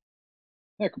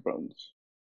 Necrobones.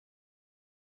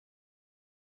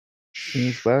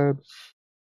 Seems bad.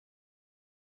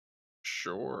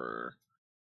 Sure.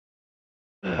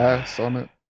 Pass on it.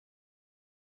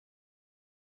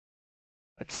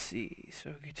 Let's see.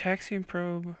 So Gutaxian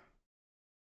Probe,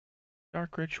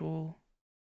 Dark Ritual,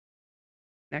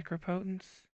 Necropotence.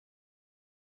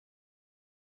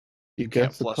 You Can't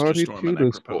guess the Fluster party Storm a to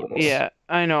this Necropotence. ball. Yeah,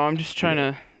 I know. I'm just trying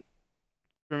Yeah. to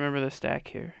remember the stack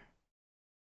here.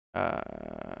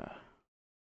 Uh,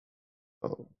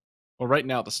 Oh. Well, right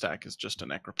now the stack is just a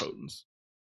Necropotence.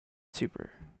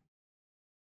 super.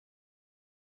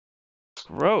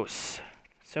 Gross.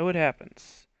 So it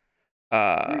happens.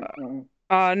 No,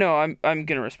 I'm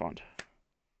gonna respond.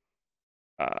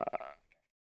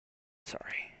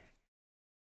 Sorry.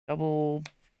 Double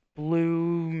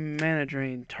blue mana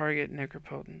drain. Target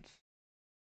Necropotence.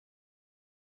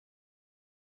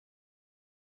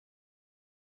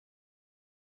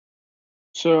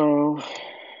 So,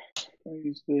 I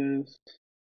use this.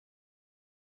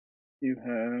 You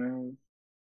have.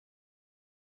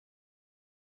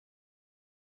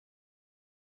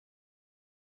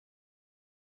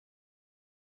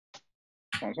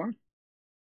 Song?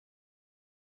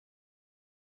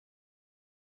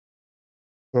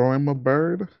 Throw him a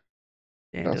bird.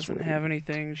 Dan That's doesn't rude. have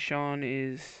anything. Sean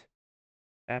is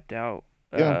tapped out.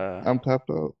 Yeah, I'm tapped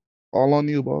out. All on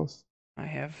you, boss. I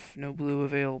have no blue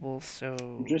available, so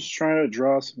I'm just trying to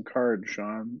draw some cards,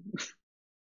 Sean.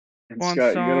 And Swan Scott,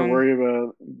 you gotta Song. worry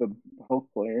about the Hulk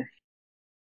player.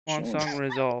 Swan Chilling. Song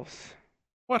resolves.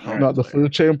 What Alright. Hulk Not the player?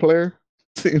 food chain player.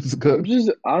 Seems good.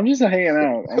 I'm just hanging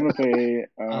out. I'm gonna pay.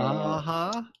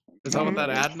 Uh-huh. Is that what that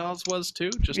Adnos was too?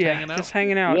 Just Yeah, hanging out? just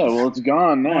hanging out. Yeah, just well, it's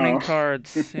gone wanting now.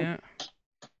 cards. Yeah.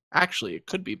 Actually, it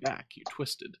could be back. You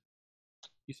twisted.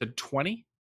 You said 20?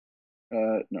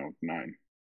 No, 9.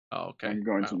 Oh, okay. I'm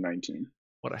going Wow. to 19.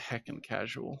 What a heckin'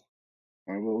 casual.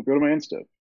 I will go to my end step.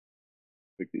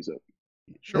 Pick these up.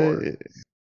 Sure. Hey.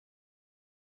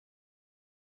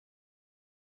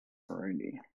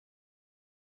 Alrighty.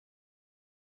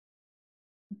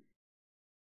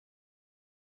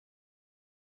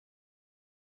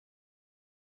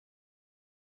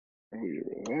 Oh, you're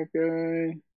that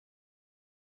guy.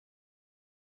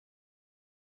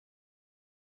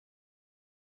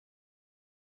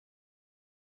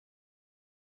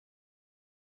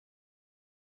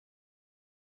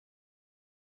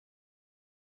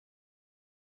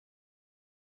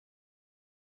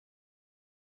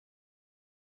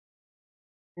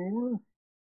 Four.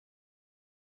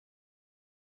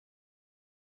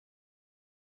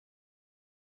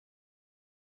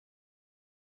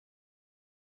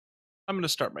 I'm going to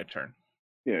start my turn.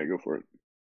 Yeah, go for it.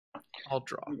 I'll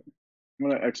draw. I'm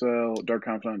gonna exile Dark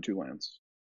Confidant on 2 lands.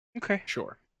 Okay.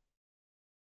 Sure.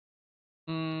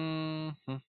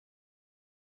 Mm-hmm.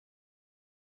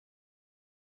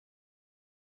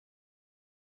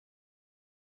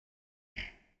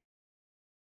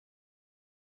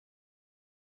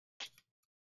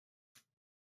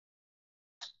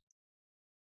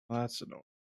 That's annoying.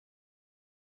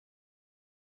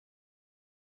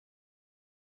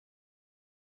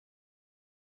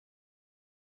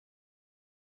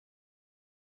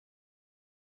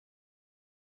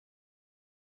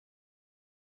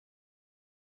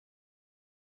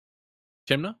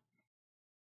 Timna?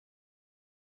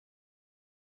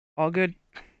 All good.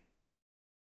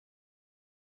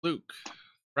 Luke.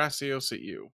 Brassios at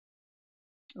you.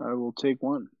 I will take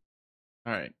 1.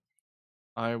 All right.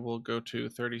 I will go to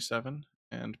 37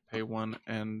 and pay 1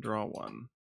 and draw 1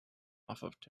 off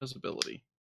of Timna's ability.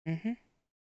 Mm-hmm.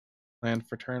 Land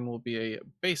for turn will be a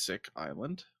basic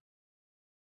island.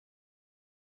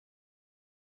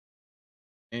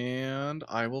 And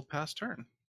I will pass turn.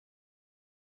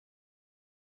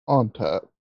 On tap.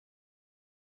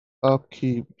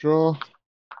 Upkeep, draw.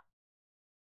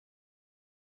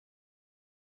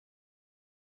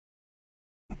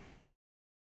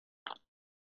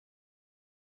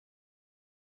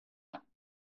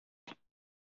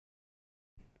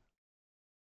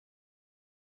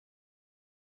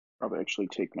 Probably actually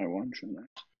take my 1, shouldn't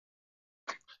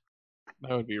I?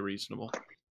 That would be reasonable.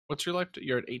 What's your life?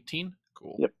 You're at 18?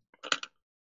 Cool. Yep.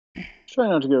 Try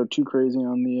not to go too crazy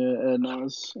on the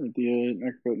Adnos or the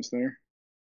Necropotence there.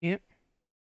 Yep.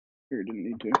 Here, didn't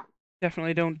need to.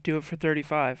 Definitely don't do it for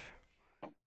 35.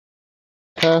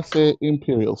 Cast a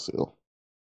Imperial Seal.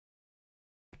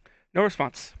 No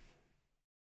response.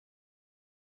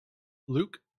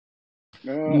 Luke? I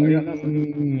got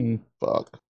nothing.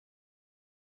 Fuck.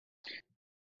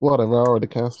 Whatever, I already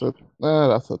cast it.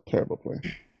 That's a terrible play.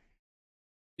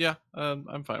 Yeah,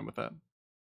 I'm fine with that.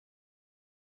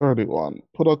 31.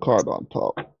 Put a card on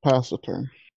top. Pass the turn.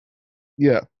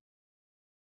 Yeah.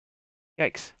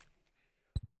 Yikes.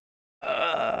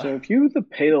 So if you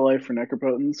pay the life for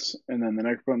Necropotence, and then the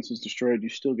Necropotence is destroyed, you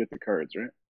still get the cards, right?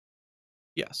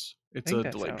 Yes, I it's think a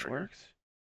that's delayed how it trigger. works.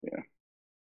 Yeah.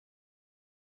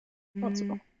 Thought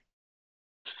so.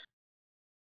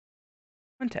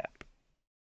 Untap.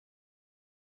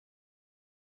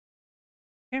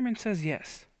 Cameron says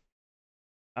yes.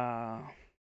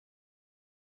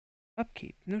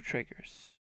 Upkeep, no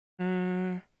triggers.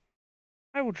 I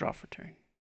will draw for turn.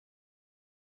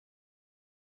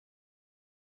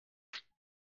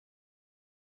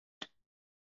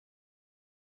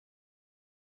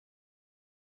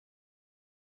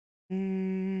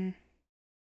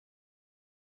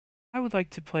 I would like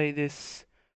to play this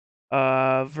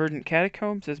Verdant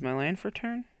Catacombs as my land for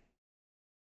turn.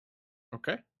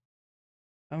 Okay.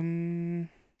 I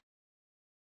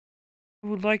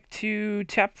would like to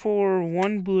tap for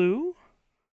 1 blue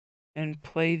and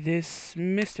play this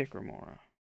Mystic Remora.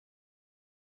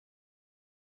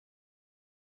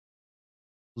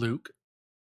 Luke.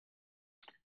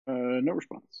 No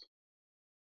response.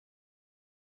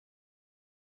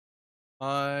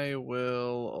 I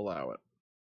will allow it.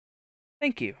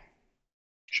 Thank you.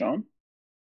 Sean?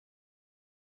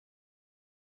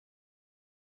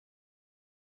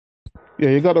 Yeah,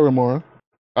 you got a Remora.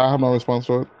 I have no response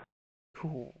to it.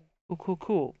 Cool.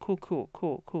 Cool.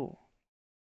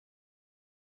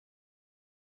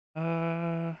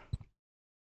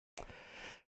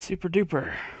 Super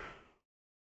duper.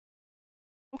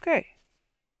 Okay.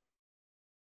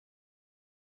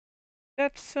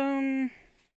 That's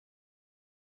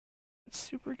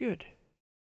super good.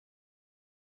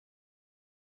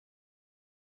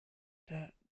 Da.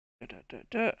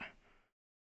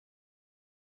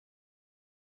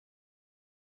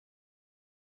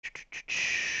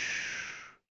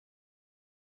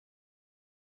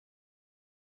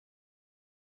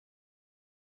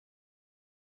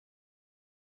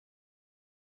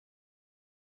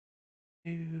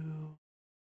 Two.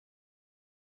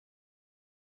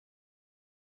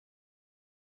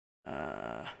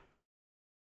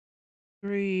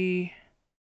 3,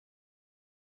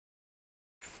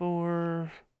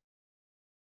 4,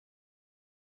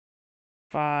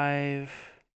 5,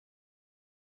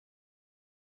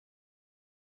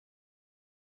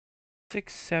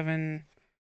 6, 7,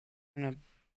 and a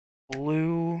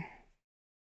blue.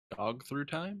 Dog through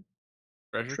time?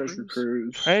 Treasure Treasure cruise?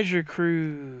 Cruise. Treasure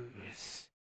Cruise.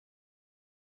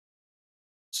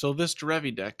 So this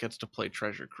Derevi deck gets to play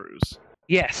Treasure Cruise.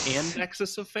 Yes. And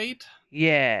Nexus of Fate?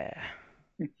 Yeah.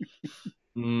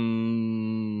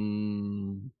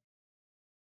 Mm.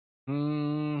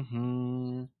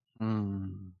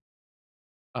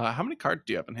 How many cards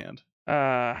do you have in hand?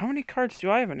 How many cards do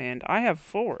I have in hand? I have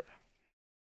 4.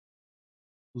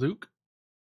 Luke?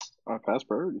 Pass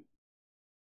priority.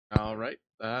 All right,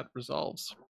 that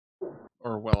resolves.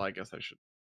 Or, well, I guess I should.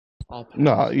 I'll pass.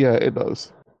 Nah, yeah, it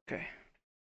does. Okay.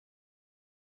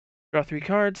 Draw 3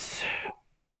 cards.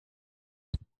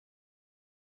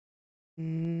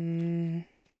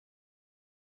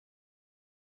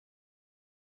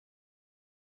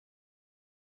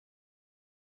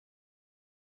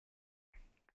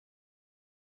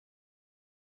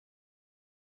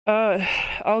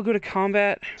 I'll go to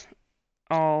combat.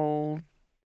 I'll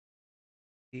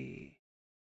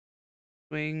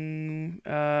swing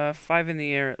 5 in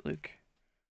the air at Luke.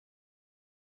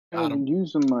 I ain't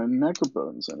using my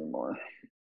Necropotence anymore.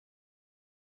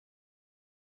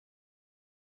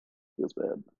 Feels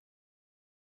bad.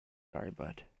 Sorry,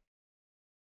 bud.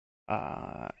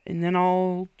 And then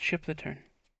I'll chip the turn.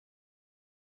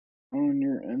 On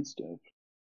your end step,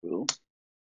 Will.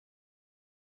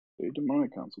 A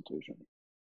demonic consultation.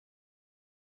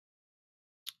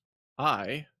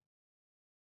 I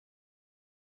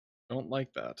don't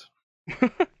like that.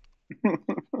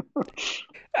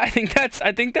 I think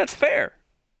that's fair.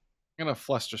 I'm gonna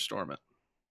Flusterstorm it.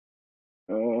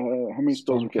 How many spells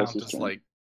Storm you cast count this is turn? like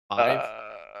 5.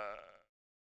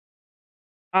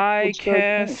 I What's that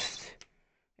cast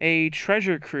a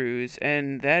Treasure Cruise,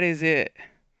 and that is it.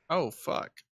 Oh, fuck.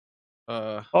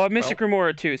 Oh, a Mystic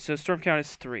Remora too, so storm count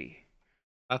is 3.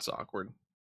 That's awkward.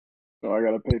 So I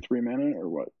gotta pay 3 mana or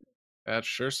what? That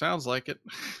sure sounds like it.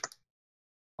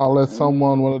 Unless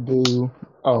someone want to do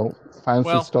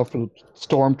fancy stuff with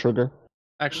Storm Trigger.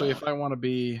 Actually, if I want to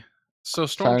be... So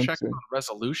Storm check Fancy. on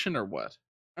resolution or what?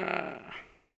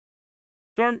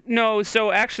 Storm, no,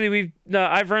 so actually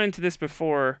I've run into this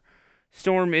before.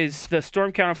 The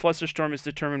storm count of Flusterstorm is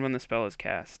determined when the spell is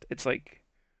cast. It's like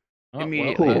Oh,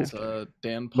 immediately well, Cool. that's after. a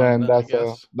Dan punt Then then, I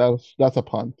guess. that's a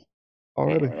punt.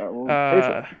 Already. Alright, well, pay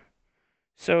for it.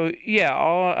 So yeah,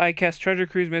 I cast Treasure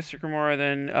Cruise, Mystic Remora,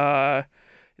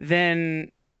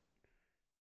 then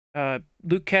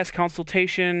Luke casts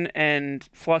Consultation, and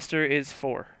Fluster is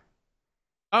 4.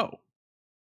 Oh.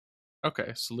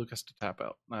 Okay, so Luke has to tap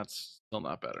out. That's still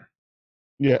not better.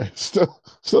 Yeah, still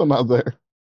not there.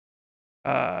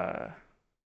 All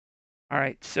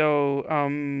right. So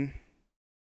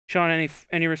Sean,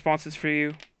 any responses for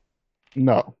you?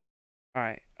 No. All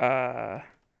right. I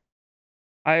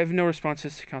have no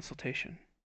responses to Consultation.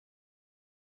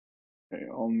 Okay,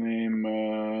 I'll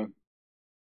name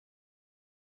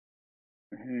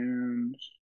hands.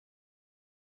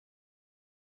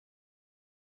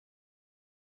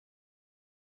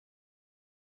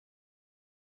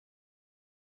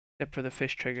 Except for the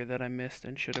fish trigger that I missed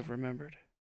and should have remembered.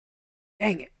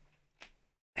 Dang it.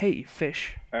 Hey, you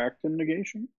fish. Active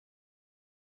negation.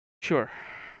 Sure.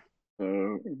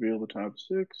 So reveal the top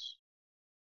 6.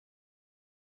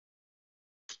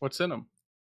 What's in them?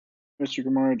 Mr.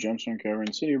 Gamora, Gemstone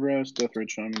Cavern, City of Brass, Death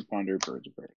Red Shaman, Ponder, Birds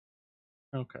of Prey.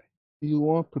 Okay. You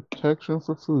want protection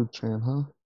for food chain, huh?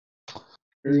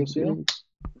 Imperial Seal,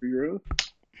 Regrowth,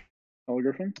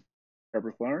 Hologriffin,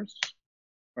 Pepper Flowers,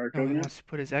 Fire Oh, he Covenant, wants to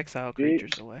put his exile Gate.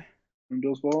 creatures away.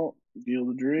 Moondale's Vault, Deal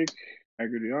the Drake,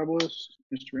 Agro Diabolus,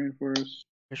 Mr. Rainforest,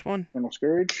 There's one. Infernal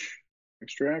Scourge,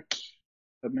 Extract,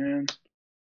 Subman,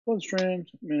 Bloodstrand,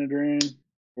 Mana Drain,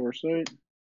 Foresight,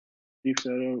 Deep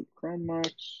Shadow, Chrome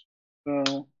Mox,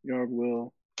 Spell, Yogg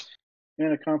Will,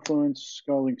 Mana Confluence,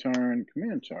 Scalding Tarn,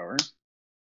 Command Tower,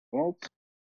 Vault,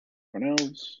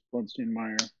 Elves, Bloodstained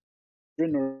Mire,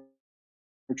 Dreadnought,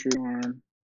 Orchard Barn,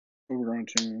 Overgrown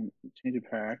Tomb, Tainted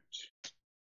Pact,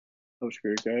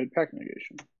 Spirit Guide, Pack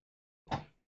Negation.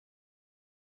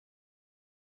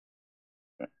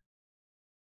 Okay.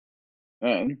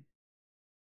 Then,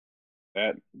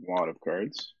 that wad of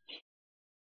cards,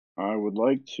 I would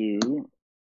like to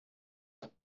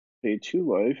pay 2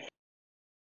 life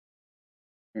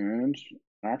and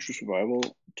Extra Survival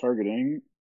targeting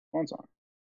Swanson.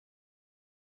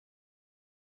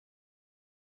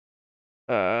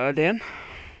 Dan?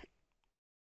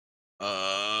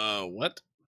 What?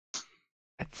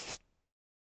 That's...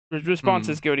 The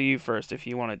responses go to you first if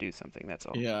you want to do something, that's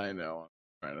all. Yeah, I know.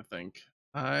 I'm trying to think.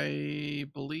 I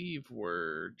believe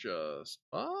we're just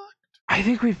fucked. I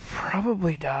think we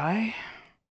probably die.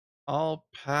 I'll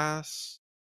pass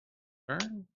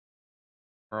turn.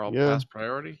 Or I'll Yeah. pass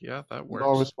priority. Yeah, that works.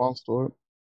 No response to it.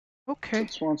 Okay.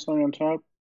 Put Swanson on top.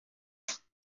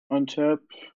 Untap,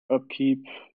 upkeep,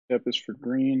 tap is for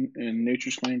green, and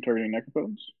Nature's Claim targeting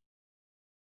Necropodes.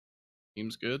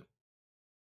 Seems good.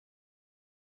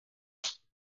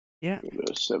 Yeah. Go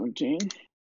to 17.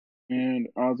 And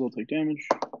odds will take damage.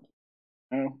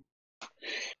 Now,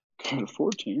 go to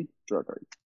 14. Draw a card.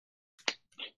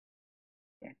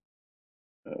 Okay.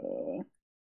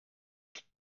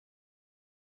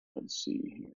 Let's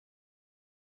see here.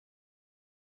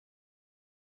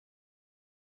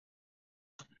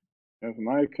 I have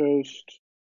my coast.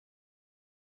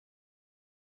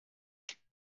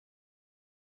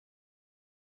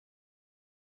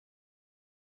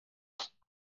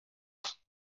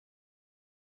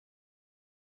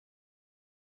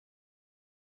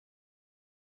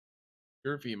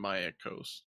 Your V Maya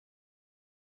Coast.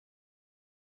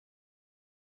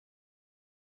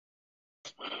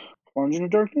 Plunge into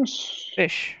Darkness.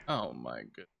 Fish. Oh my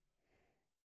god.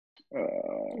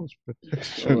 How much Go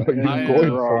protection are ahead you and going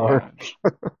draw.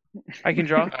 for? I can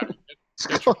draw.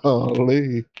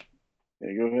 Golly.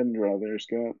 Yeah, go ahead and draw there,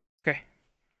 Scott. Okay.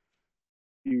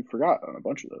 You forgot on a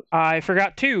bunch of those. I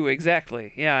forgot 2,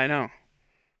 exactly. Yeah, I know.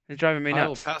 It's driving me I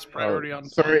will nuts. pass priority on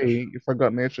Sorry, you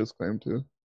forgot Nature's Claim too.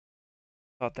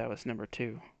 Thought that was number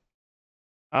 2.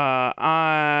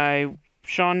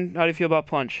 Sean, how do you feel about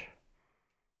Plunge?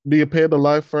 Do you pay the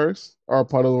life first or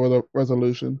part of the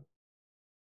resolution?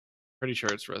 Pretty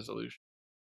sure it's resolution.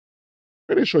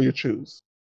 Pretty sure you choose.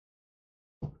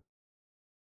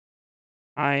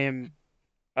 I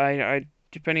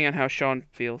depending on how Sean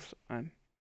feels, I'm...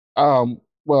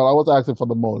 Well, I was asking for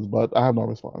the most, but I have no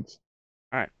response.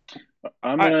 I'm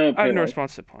I gonna pay have no life,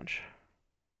 response to Plunge.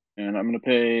 and I'm gonna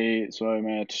pay. So I'm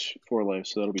at 4 life,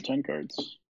 so that'll be 10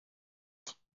 cards.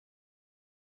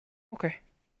 Okay.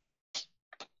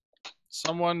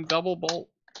 Someone double bolt.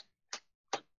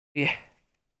 Yeah,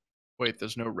 Wait,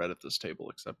 there's no red at this table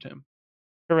except him.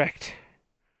 correct.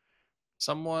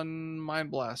 Someone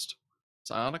Mind Blast.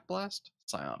 Psionic Blast?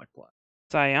 Psionic Blast.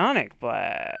 Psionic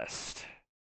Blast.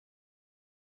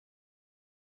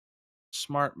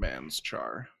 Smart Man's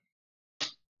Char.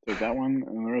 So that one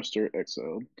and the rest are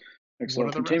exiled. Exile are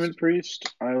the Containment rest?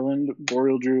 Priest, Island,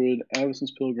 Boreal Druid,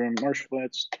 Avacyn's Pilgrim, Marsh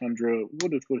Flats, Tundra,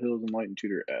 Wooded Foothills, and Light and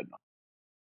Tutor Adna.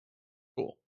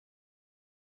 Cool.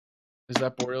 Is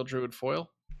that Boreal Druid foil?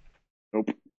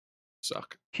 Nope.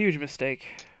 Suck. Huge mistake.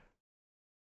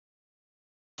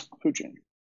 Food Chain.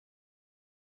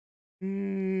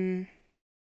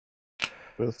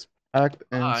 This Pact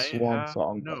and I Swan have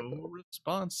Song. no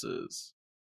responses.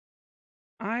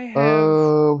 I have.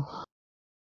 Uh,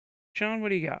 Sean, what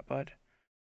do you got, bud?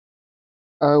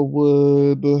 I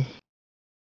would.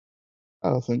 I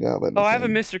don't think I have anything. Oh, I have a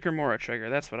Mystic Remora trigger.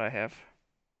 That's what I have.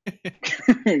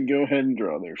 Go ahead and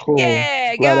draw there. Cool.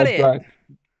 Yeah, glad got I it.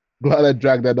 glad I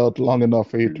dragged that out long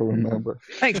enough for you to remember.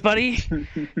 Thanks, buddy.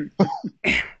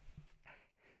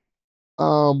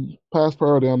 Pass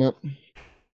priority on it.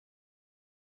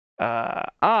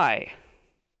 I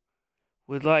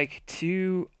would like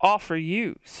to offer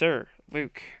you, Sir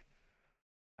Luke.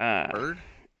 Bird?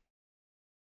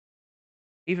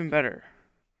 Even better.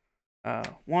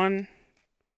 1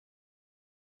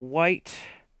 white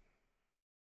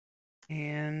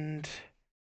and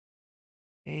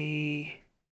a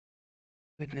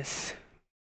goodness.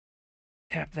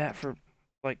 Tap that for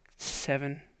like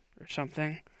 7 or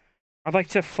something. I'd like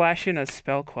to flash in a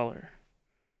spell queller.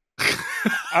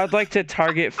 I'd like to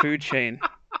target food chain.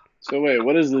 So wait,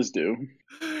 what does this do?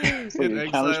 It's like It a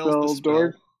exiles counterspell the spell.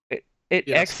 door? It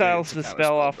Yes, exiles it's a the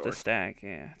spell counterspell off the dork. stack.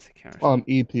 Yeah, it's a counter. On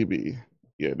ETB.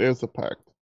 Yeah, there's a Pact.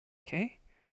 Okay.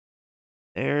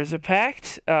 There's a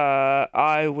pact.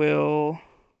 I will.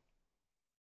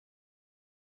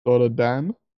 Go to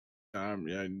Dan. Yeah,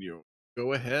 you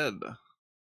go ahead.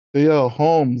 Theo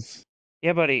Holmes.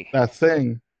 Yeah, buddy. That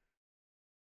thing.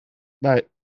 Right.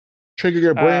 Trigger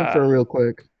your brain for real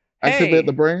quick. Activate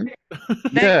the brain.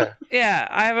 Yeah. Yeah,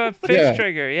 I have a fish Yeah.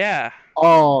 trigger. Yeah.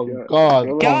 Oh God.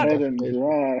 Go Got ahead it. and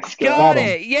draw. Got him.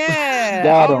 it. Yeah.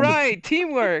 Got All him. right.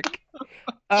 Teamwork.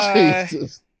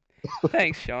 Jesus.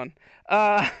 Thanks, Sean.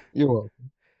 You're welcome.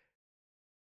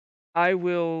 I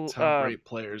will. That's how great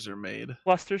players are made.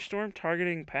 Flusterstorm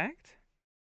targeting pact.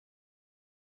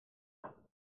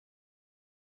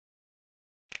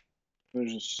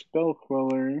 There's a spell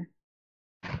queller.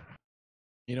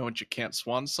 You know what you can't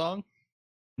swan song?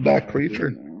 That I do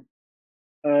creature.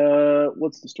 know.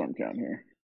 What's the storm count here?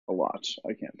 A lot.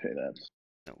 I can't pay that.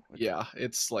 No. Yeah,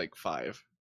 it's like 5,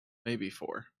 maybe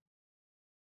 4.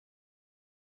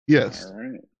 Yes. All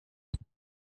right.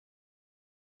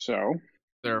 So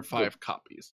There are 5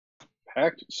 copies.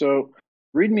 pact. So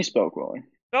read me spell queller.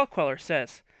 Spell queller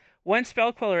says, when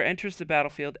spell queller enters the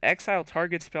battlefield, exile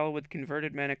target spell with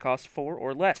converted mana cost 4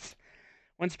 or less.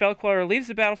 When spell queller leaves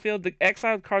the battlefield, the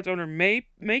exiled card's owner may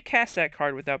cast that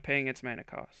card without paying its mana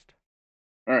cost.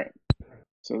 All right.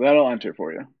 So that'll enter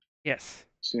for you. Yes.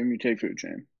 Assume you take food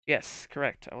chain. Yes,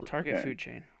 correct. I will target Okay. food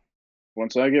chain.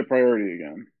 Once I get priority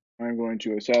again, I'm going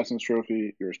to Assassin's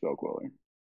Trophy your spell queller.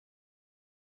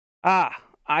 Ah,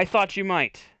 I thought you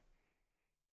might.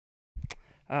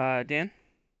 Dan?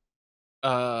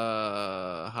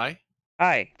 Hi?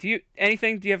 Hi. Do you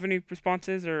have any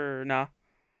responses or nah?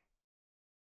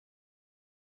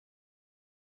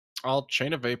 I'll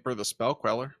Chain of Vapor the Spell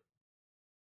Queller.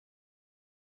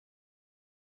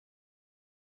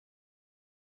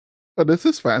 But this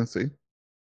is fancy.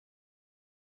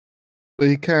 But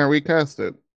you can't recast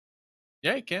it.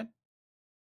 Yeah, he can.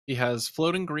 He has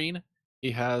Floating Green,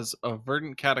 he has a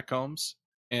Verdant Catacombs,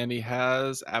 and he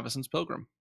has Avacyn's Pilgrim.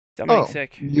 Summoning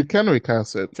sick. You can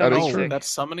recast it. That Summoning is true. sick. That's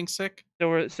Summoning Sick?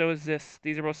 So is this.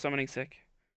 These are both summoning sick.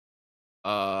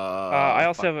 I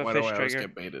also have a why fish do I always trigger.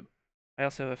 get baited? I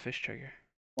also have a fish trigger.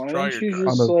 Why Draw don't your you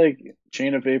card. just like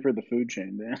Chain of Vapor the food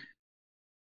chain, Dan?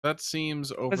 That seems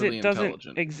Because overly it doesn't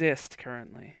intelligent. exist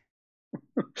currently.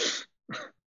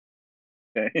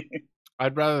 Okay.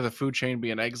 I'd rather the food chain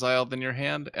be an exile than your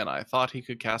hand, and I thought he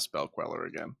could cast Spell Queller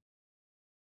again.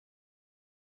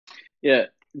 Yeah,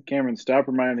 Cameron, stop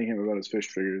reminding him about his fish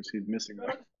triggers. He's missing them.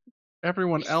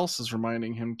 Everyone else is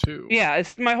reminding him too. Yeah,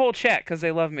 it's my whole chat because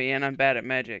they love me and I'm bad at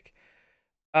magic.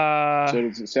 So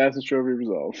it's Assassin's Trophy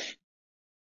Resolve.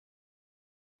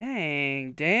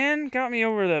 Dang, Dan got me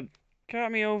over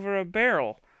a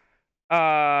barrel.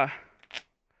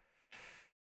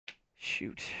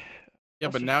 Shoot. Yeah,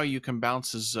 but now you can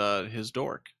bounce his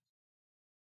dork.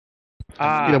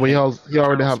 Yeah, but he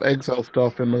already have exile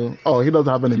stuff in the. Oh, he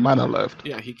doesn't have any mana left.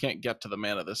 Yeah, he can't get to the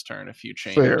mana this turn if you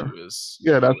chain Fair. to his.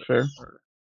 Yeah, that's fair.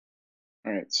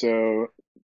 All right, so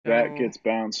that gets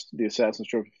bounced. The Assassin's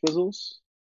Trophy fizzles.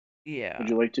 Yeah. Would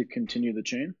you like to continue the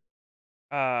chain?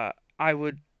 I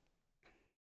would.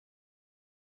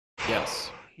 Yes.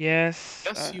 Yes.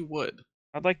 Yes, you would.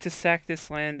 I'd like to sack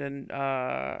this land and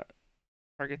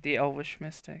Target the Elvish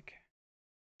Mystic.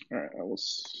 Alright, I will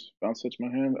bounce that to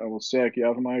my hand. I will sack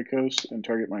Yavimaya and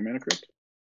target my Mana Crypt.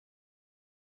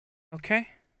 Okay.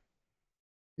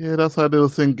 Yeah, that's how they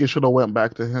was thinking it should have went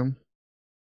back to him.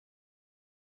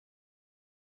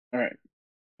 Alright.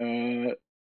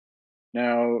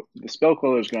 Now, the spell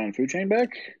queller's gone. Food chain back?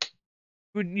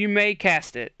 You may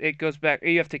cast it. It goes back.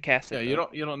 You have to cast it. Yeah,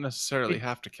 you don't necessarily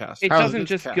have to cast it. It How- doesn't is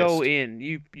just cast. go in.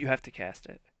 You have to cast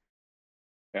it.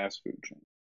 Cast food chain.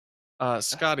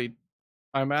 Scotty,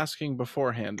 I'm asking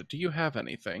beforehand, do you have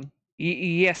anything?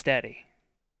 Yes, Daddy.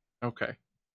 Okay.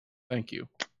 Thank you.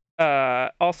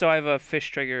 Also, I have a fish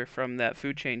trigger from that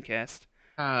food chain cast,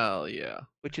 Hell yeah.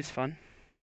 which is fun.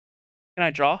 Can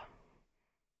I draw?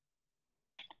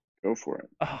 Go for it.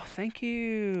 Oh, thank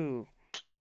you.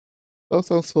 That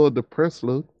sounds so depressed,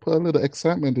 Luke. Put a little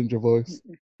excitement in your voice.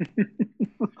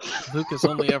 Luke is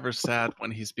only ever sad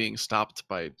when he's being stopped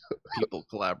by people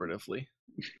collaboratively.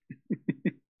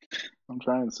 I'm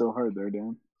trying so hard there,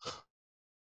 Dan.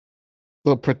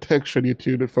 The protection you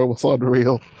tuned it for was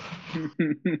unreal.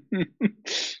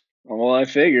 Well, I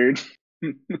figured.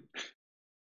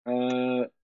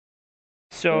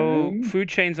 So, Then- food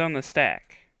chain's on the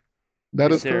stack.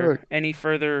 That is there correct. any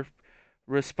further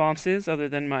responses other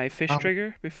than my fish Um,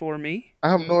 trigger before me? I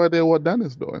have no idea what Dan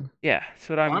is doing. Yeah, that's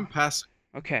what I'm passing.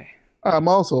 Okay. I'm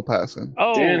also passing.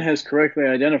 Oh, Dan has correctly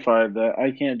identified that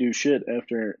I can't do shit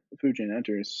after food chain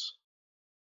enters.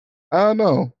 I don't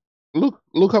know.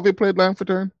 Luke, have you played Land for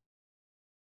Turn?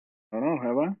 I don't know,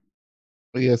 have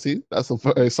I? Yeah, see, that's a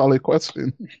very solid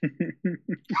question. You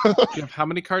have how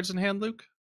many cards in hand, Luke?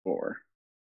 4.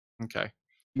 Okay. I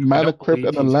Mana don't Crypt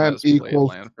believe and a he land has played equals.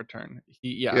 land per turn.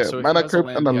 Yeah, so if Mana he has a Crypt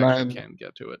land, and a he actually land. can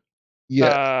get to it.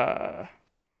 Yeah.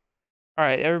 all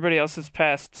right, everybody else has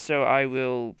passed, so I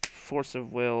will force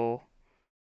of will,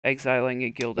 exiling a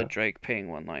Gilded Drake, paying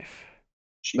 1 life.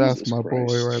 Jesus That's my Christ.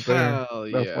 boy right there. Hell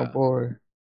That's my yeah. boy.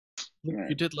 Luke, Alright.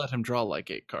 you did let him draw like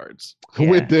 8 cards. We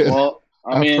Yeah. did. Well,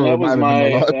 I I have mean, to that was remind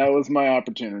him a lot. my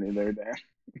opportunity there, Dan.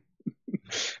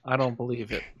 I don't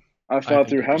believe it. I think fought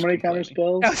through you're how just many complaining. counter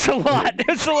spells? That's a lot.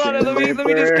 That's a lot. Let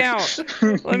me just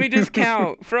count. Let me just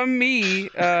count. From me,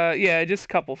 yeah, just a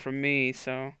couple from me,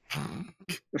 so.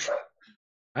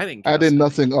 I didn't. I did cast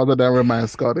nothing other than remind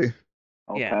Scotty.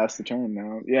 I'll Yeah. pass the turn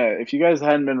now. Yeah, if you guys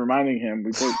hadn't been reminding him,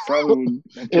 we probably would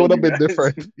have It would killed have you been guys.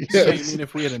 different. any. So you Yes. mean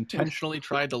if we had intentionally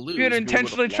tried to lose? If you had we would've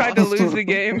intentionally tried to lost? lose the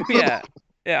game, yeah.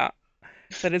 Yeah.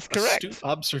 That is correct. Astute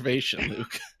observation,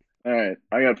 Luke. Alright,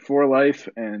 I got 4 life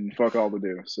and fuck all to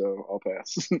do, so I'll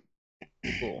pass.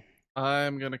 Cool.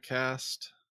 I'm gonna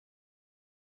cast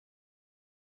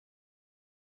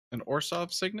an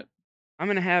Orsov Signet. I'm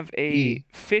gonna have a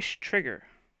fish trigger.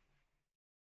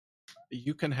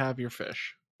 You can have your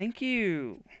fish. Thank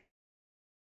you.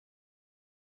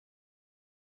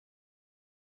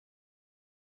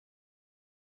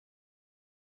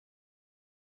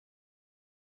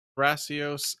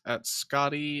 Thrasios at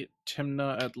Scotty,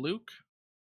 Timna at Luke.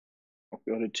 I'll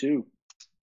go to 2.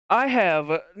 I have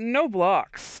no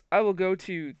blocks. I will go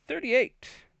to 38.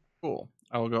 Cool.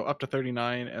 I will go up to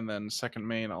 39, and then second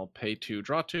main, I'll pay 2,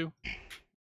 draw 2.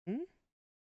 Hmm?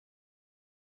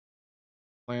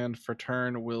 Land for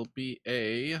turn will be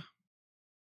a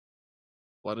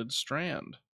Flooded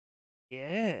Strand.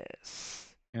 Yes.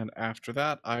 And after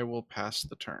that, I will pass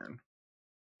the turn.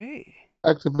 Hey.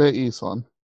 Activate Eson.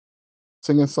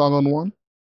 Sing a song on 1.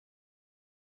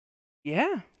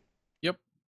 Yeah. Yep.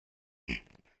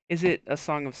 Is it a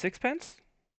song of sixpence?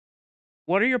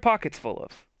 What are your pockets full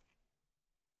of?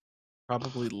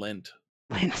 Probably lint.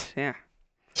 Lint, yeah.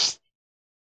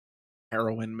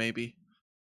 Heroin, maybe.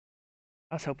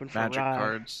 I was hoping for Magic rye.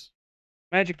 cards.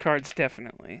 Magic cards,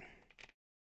 definitely.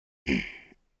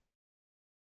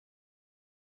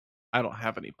 I don't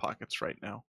have any pockets right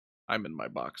now. I'm in my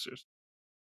boxers.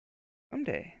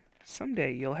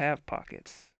 Someday you'll have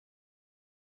pockets.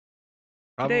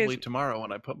 Probably tomorrow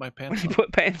when I put my pants When you on.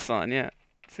 put pants on, yeah.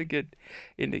 It's a good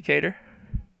indicator.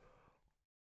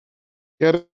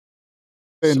 Get it?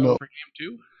 So No. for game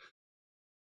 2,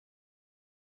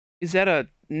 Is that a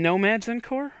Nomads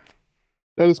Encore?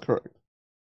 That is correct.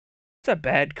 It's a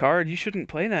bad card. You shouldn't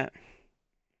play that.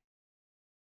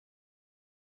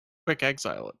 quick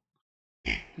exile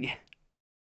it. Yeah.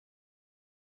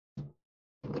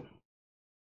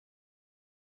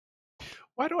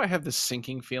 Why do I have this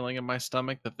sinking feeling in my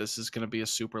stomach that this is going to be a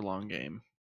super long game?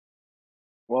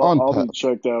 Well, On I'll be tap.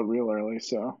 checked out real early,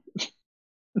 so.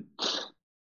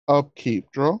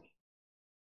 Upkeep. Draw.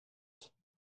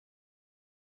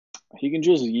 He can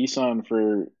just Yisan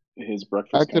for his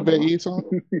breakfast. Activate Eson.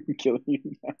 Kill you.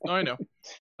 Oh, I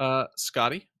know.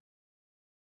 Scotty,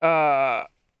 I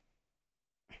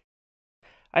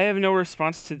have no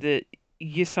response to the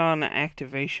Yisan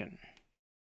activation.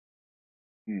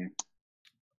 Bold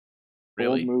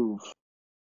Really? move.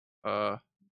 All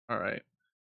right.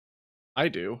 I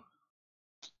do.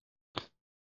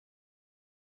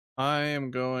 I am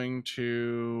going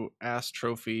to ask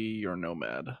Trophy your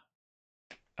Nomad.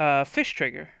 Fish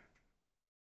trigger.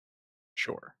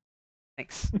 Sure.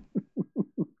 Thanks.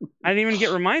 I didn't even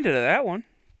get reminded of that one.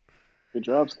 Good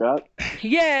job, Scott.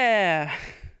 Yeah.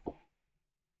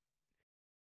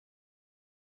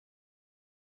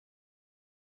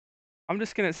 I'm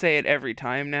just gonna say it every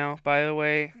time now, by the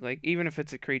way. Like, even if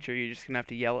it's a creature, you're just gonna have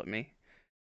to yell at me.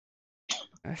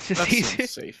 It's just That easier. seems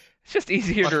safe. It's just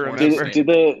easier Much to more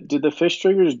remember. Did the fish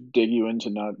triggers dig you into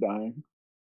not dying?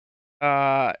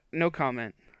 No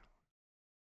comment.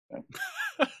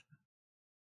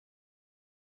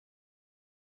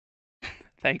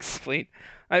 Thanks, Fleet.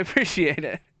 I appreciate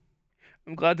it.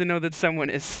 I'm glad to know that someone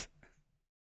is.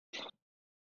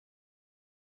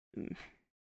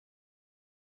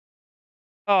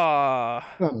 Aw,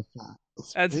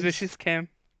 that's vicious, Cam.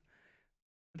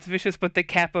 It's vicious, but the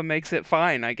kappa makes it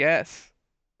fine, I guess.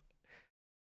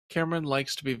 Cameron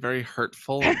likes to be very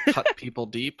hurtful and cut people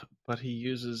deep, but he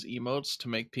uses emotes to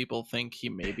make people think he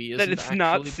maybe That isn't it's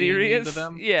not actually being mean to serious.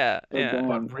 them. Yeah, Oh, yeah.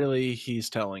 damn. But really, he's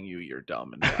telling you you're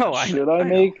dumb and Oh, bad. Should I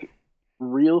make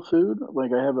real food?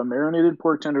 Like, I have a marinated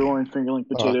pork tenderloin, fingerling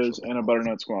potatoes, and a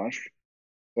butternut squash.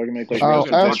 So I can make like Real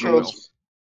roasted good veggies.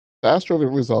 Astro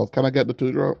resolve. Can I get the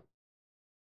 2-drop?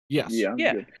 Yes. Yeah, I'm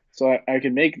Yeah. good. So I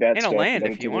can make that And a stuff. land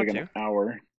That'll if you take like want an to.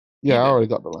 hour. Yeah, I did. already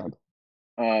got the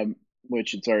land.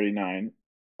 Which it's already 9.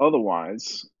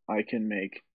 Otherwise, I can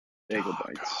make bagel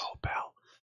bites. Taco Bell.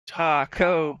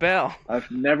 Taco Bell. I've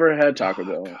never had Taco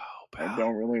Bell. Bell. I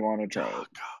don't really want to try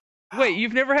it. Wait,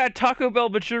 you've never had Taco Bell,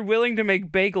 but you're willing to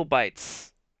make bagel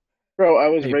bites. Bro, I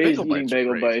was Hey, raised bagel eating bites are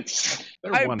bagel great. bites.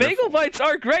 They're Bagel wonderful. bites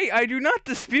are great. I do not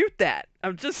dispute that.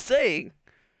 I'm just saying.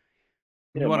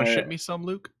 You want to ship me some,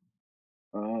 Luke?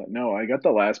 No, I got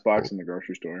the last box in the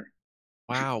grocery store.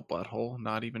 Wow, butthole.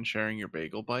 Not even sharing your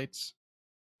bagel bites?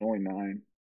 Only 9.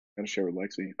 Gotta share with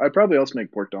Lexi. I'd probably also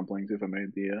make pork dumplings if I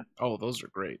made the. Oh, those are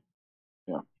great.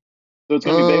 So it's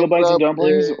gonna be bagel bites and grab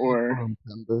dumplings a or bloom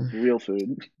tender. real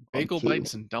food. Bagel 2.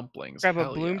 bites and dumplings. Grab a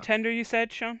Hell bloom yeah. tender, you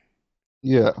said, Sean?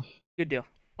 Yeah. Good deal.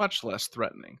 Much less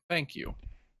threatening. Thank you.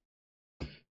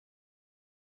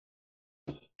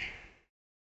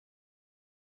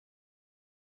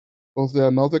 Was there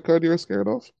another card you were scared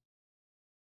of?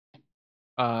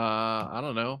 I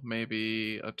don't know.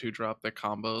 Maybe a 2-drop that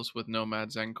combos with Nomad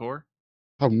Zenkor.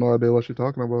 I have no idea what you're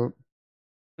talking about.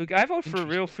 Look, I vote for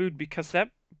real Interesting. food because that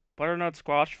butternut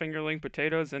squash, fingerling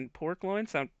potatoes, and pork loin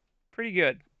sound pretty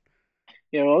good.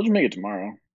 Yeah, well, I'll just make it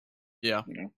tomorrow. Yeah.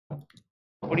 You know.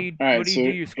 What do you All right, what do you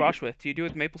so- do your squash with? Do you do it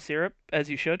with maple syrup, as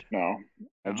you should? No,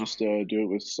 I No. just do it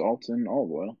with salt and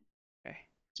olive oil. Okay.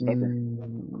 Pepper.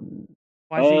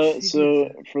 Why is he So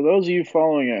for those of you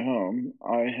following at home,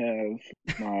 I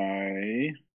have my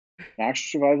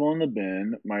Noxious Survival in the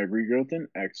bin, my Regrowth in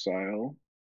Exile,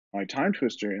 my Time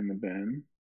Twister in the bin,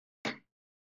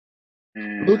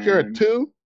 and Luke, you're at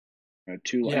 2?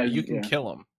 2 Yeah, land. you can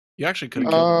kill him. You actually could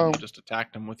have You killed him if Um, you just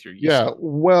attacked him with your Yeah, Yisan.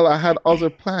 well, I had other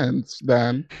plans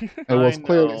then. It was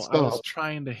clearly I was stopped.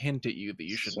 trying to hint at you that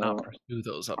you should not pursue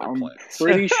those other I'm plans.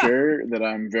 pretty sure that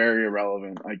I'm very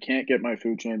irrelevant. I can't get my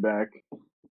food chain back,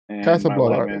 and Cast a my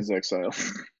Blood Lightman's Artist. Exile.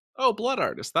 Oh, Blood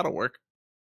Artist. That'll work.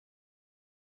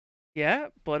 Yeah,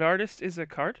 Blood Artist is a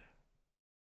card.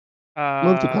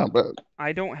 Move to combat.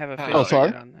 I don't have a fish Oh, sorry.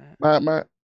 trigger on that. Matt,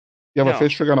 you have No. a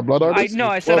fish trigger on a Blood Artist?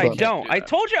 I said Well I done. don't. do I that.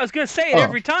 told you I was gonna say it Oh.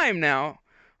 every time now.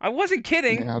 I wasn't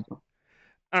kidding. Yeah.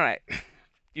 Alright.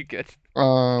 You're good.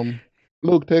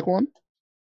 Luke, take 1.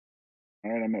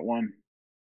 All right, I'm at 1.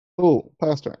 Oh,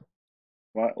 pass turn.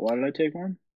 Why did I take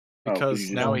 1? Because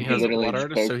you now just he has a literally Blood just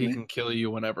Artist, so poked he me. can kill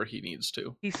you whenever he needs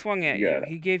to. He swung at You you. got it.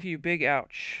 He gave you big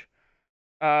ouch.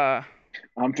 I'm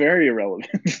very irrelevant.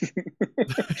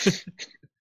 It's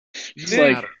You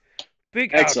like matter.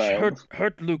 Big Exiled. ouch.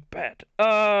 Hurt Luke bad.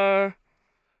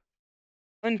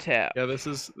 Untap. Yeah, this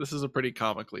is a pretty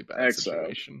comically bad Exiled.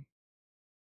 situation.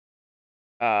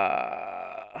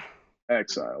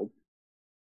 Exiled.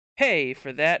 Pay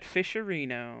for that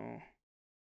Fisherino.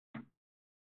 So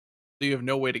you have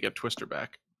no way to get Twister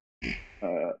back.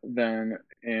 Then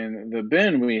in the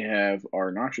bin we have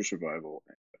our Noxious Survival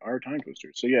and our Time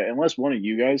Twister. So yeah, unless one of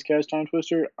you guys cast Time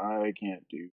Twister, I can't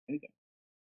do anything.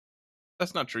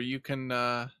 That's not true. You can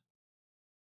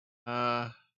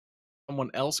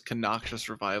someone else can Noxious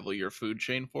Revival your food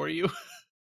chain for you.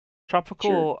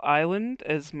 Tropical Island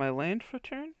as my land for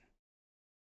turn?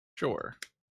 Sure.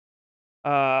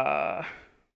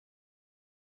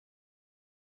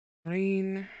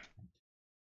 Green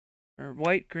or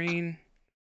white, green.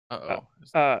 Uh-oh.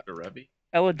 Is that a Rebby?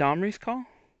 Eladomri's Call?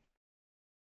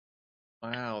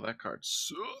 Wow, that card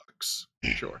sucks.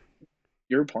 Sure.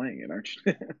 You're playing it, aren't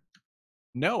you?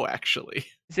 No, actually.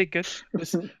 Is it good?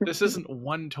 This isn't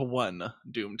 1-to-1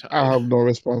 Doomtide. I have no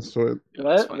response to it.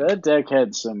 Yeah, that deck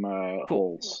had some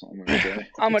holes, I'm gonna say.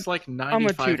 It's like I'm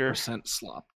a tutor. 95%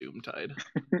 slop Doomtide.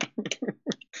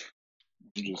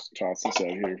 Just toss this out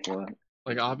here for it.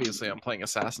 Like, obviously, I'm playing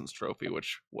Assassin's Trophy,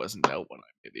 which wasn't out when I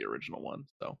made the original one,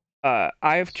 so. I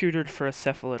have tutored for a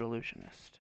Cephalid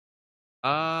Illusionist.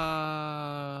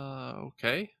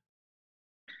 Okay.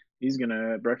 He's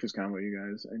gonna breakfast combo you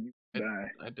guys, and you die.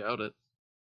 I doubt it.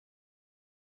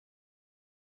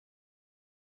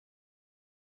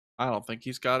 I don't think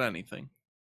he's got anything.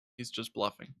 He's just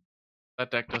bluffing.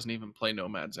 That deck doesn't even play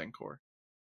Nomad Zenkor.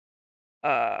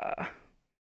 I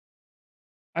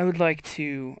would like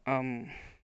to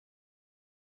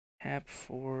tap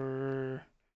for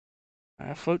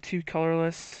float 2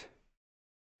 colorless.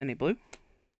 Any blue?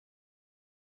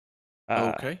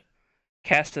 Okay.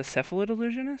 Cast a Cephalid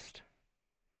Illusionist.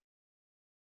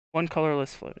 1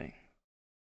 colorless floating.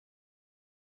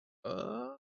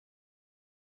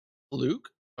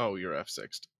 Luke? Oh, you're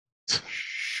F6'd.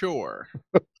 Sure.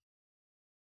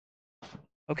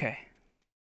 Okay.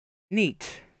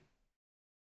 Neat.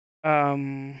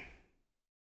 I'd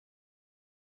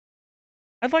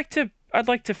like to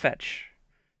fetch,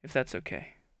 if that's okay.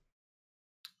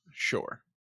 Sure.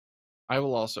 I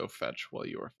will also fetch while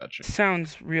you are fetching.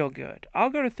 Sounds real good. I'll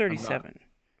go to 37.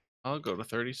 I'll go to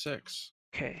 36.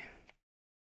 Okay.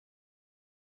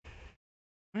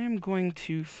 I am going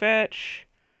to fetch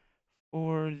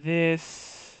for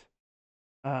this,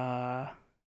 probably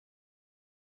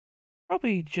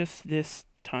just this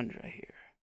Tundra here.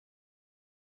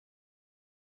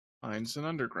 Mine's an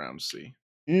Underground Sea.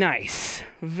 Nice.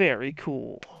 Very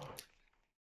cool.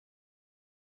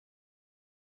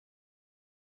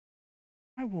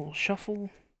 I will shuffle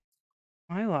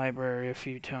my library a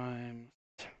few times.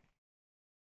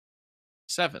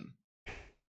 7.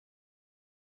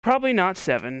 Probably not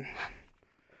 7.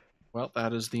 Well,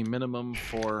 that is the minimum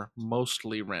for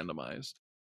mostly randomized.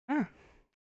 Huh.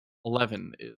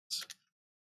 11 is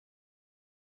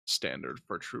standard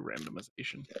for true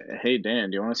randomization. Hey Dan,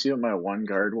 do you want to see what my one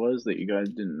guard was that you guys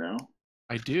didn't know?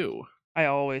 I do. I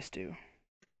always do.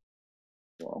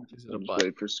 Well, Is it a we'll just butt?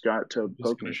 wait for Scott to He's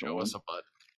poke going me to for show one. us a butt.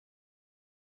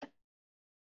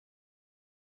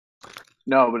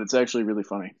 No, but it's actually really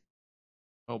funny.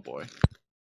 Oh boy.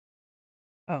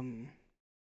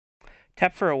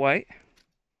 Tap for a white.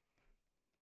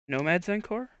 Nomad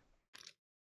Zenkor.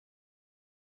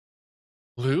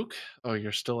 Luke? Oh,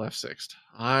 you're still F6'd.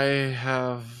 I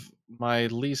have my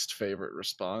least favorite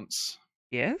response.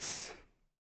 Yes?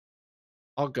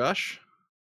 I'll gush.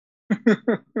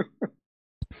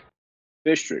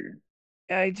 Fish trigger.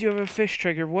 I do have a fish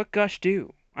trigger. What Gush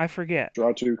do? I forget.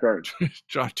 Draw 2 cards.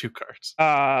 Draw 2 cards.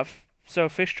 So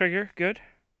fish trigger, good?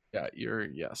 Yeah,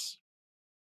 yes.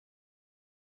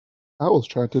 I was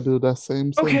trying to do that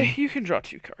same thing. Okay, you can draw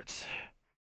 2 cards.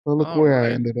 But look All where I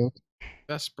right. ended up.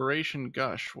 Desperation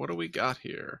Gush. What do we got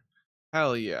here?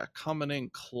 Hell yeah. Coming in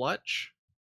clutch.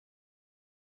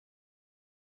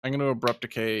 I'm going to Abrupt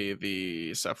Decay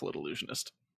the Cephalid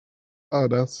Illusionist. Oh,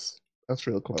 that's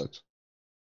real clutch.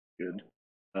 Good.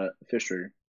 Fish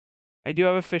trigger. I do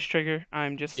have a fish trigger.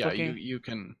 I'm just Yeah, looking. you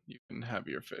can have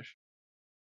your fish.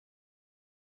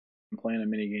 I'm playing a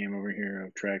mini game over here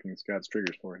of tracking Scott's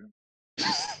triggers for him.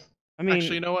 I mean,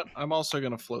 Actually, you know what? I'm also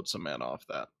going to float some mana off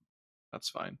that. That's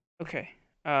fine. okay.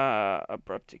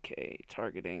 Abrupt Decay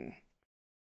targeting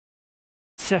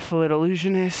Cephalid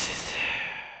Illusionist.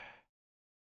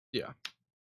 Yeah.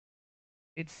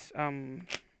 It's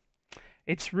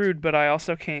rude, but I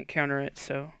also can't counter it,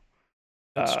 so.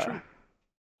 That's true.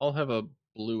 I'll have a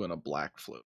blue and a black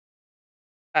float.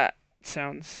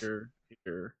 Sounds. Here.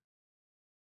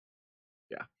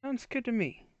 Yeah. Sounds good to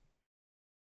me.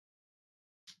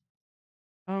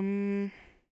 Dan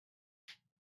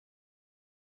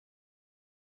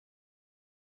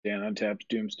untapped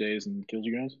Doomsdays and kills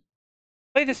you guys?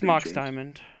 play this Big Mox chance.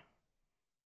 Diamond.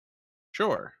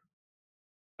 Sure.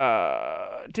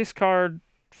 Discard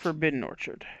Forbidden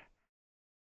Orchard.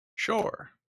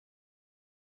 Sure.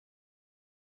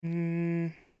 Hmm.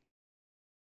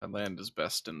 That land is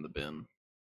best in the bin.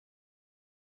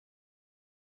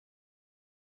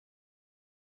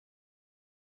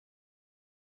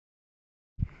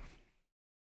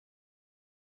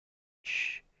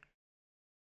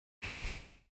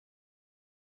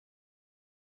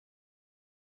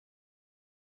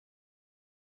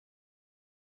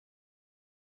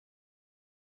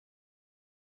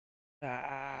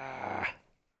 Ah.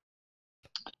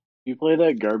 You play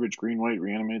that garbage green-white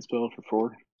reanimate spell for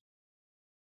 4?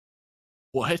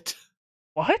 What?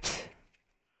 What?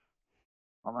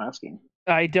 I'm asking.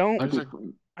 I don't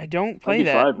play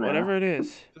that. 5 mana. Whatever it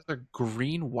is. There's a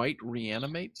green-white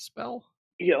reanimate spell?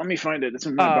 Yeah, let me find it. It's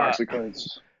in my box of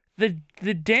cards.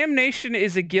 The damnation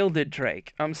is a gilded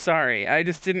drake. I'm sorry, I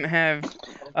just didn't have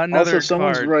another Also,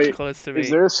 someone's card right. close to me. Is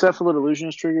there a Cephalid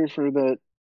Illusionist trigger for that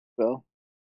spell?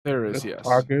 There is, The yes.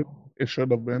 target. It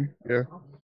should have been. Yeah.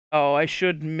 Oh, I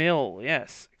should mill.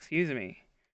 Yes, excuse me.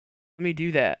 Let me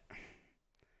do that.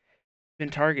 Been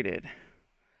targeted.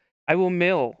 I will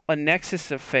mill a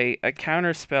Nexus of Fate, a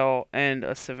Counterspell, and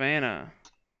a Savannah.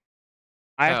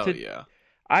 I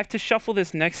have to shuffle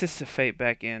this Nexus of Fate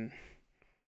back in.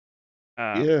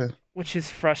 Yeah. Which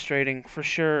is frustrating for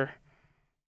sure.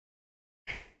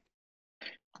 I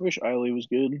wish Eiley was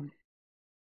good.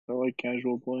 I like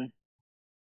casual play.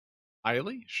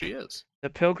 Eiley? She is. The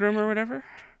Pilgrim or whatever?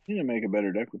 I need to make a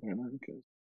better deck with her then, because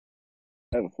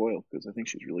I have a foil, because I think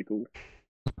she's really cool.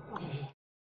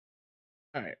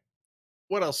 Alright.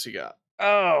 What else you got?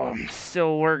 Oh, I'm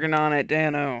still working on it,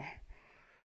 Dano.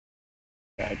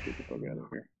 Bad, get the fuck out of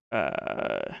here.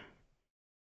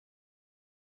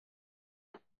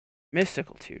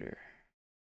 Mystical Tutor.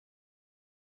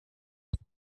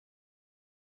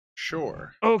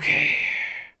 Sure. Okay.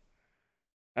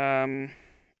 Sean,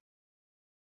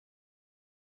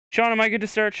 am I good to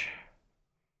search?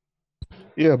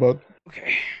 Yeah, but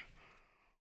Okay.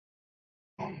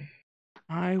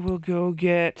 I will go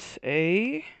get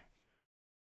a...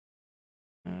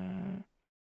 I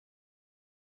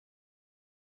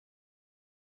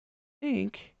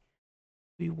think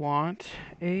we want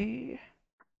a...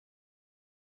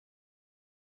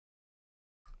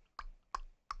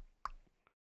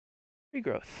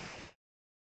 regrowth.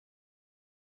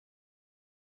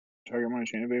 Target my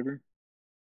Chain of Vapor?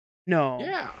 No.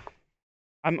 Yeah.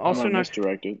 I'm I'm also gonna not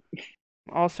misdirect it.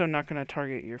 going to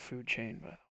target your food chain,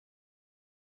 but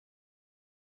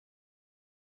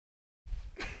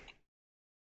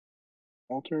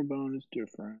Alter Bone is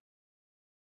different.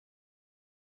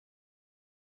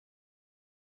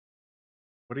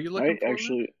 What are you looking for?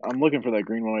 I'm looking for that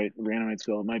green-white reanimate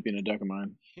spell. It might be in a deck of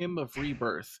mine. Hymn of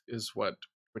Rebirth is what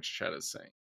Twitch chat is saying.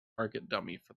 Target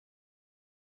dummy for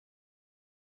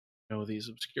these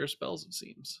obscure spells, it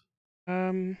seems.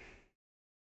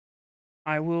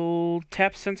 I will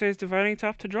tap Sensei's Dividing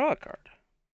Top to draw a card.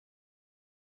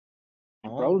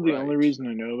 Probably the only reason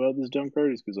I know about this dumb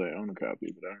card is because I own a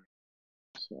copy, but I don't know.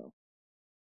 So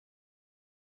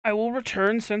I will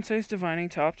return Sensei's Divining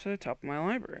Top to the top of my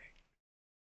library.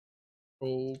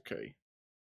 Okay.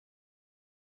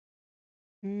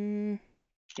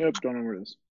 Yep, don't know where it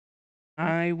is.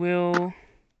 I will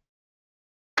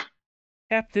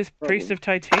tap this Priest of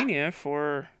Titania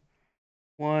for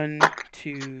 1,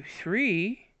 2,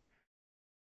 3,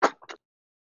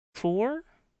 4,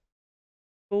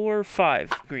 5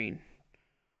 green.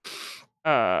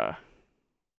 I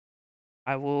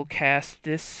will cast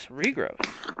this regrowth.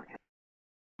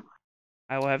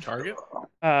 I will have target.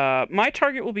 My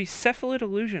target will be Cephalid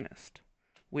Illusionist.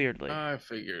 Weirdly. I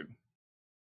figured.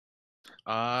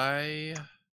 I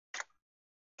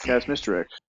cast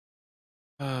Misdirect.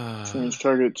 Change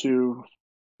target to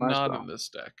not spell. in this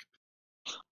deck.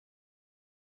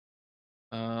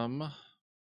 I'm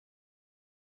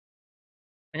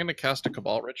gonna cast a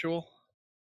Cabal Ritual.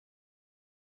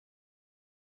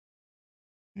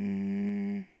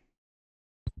 And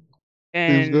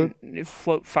good.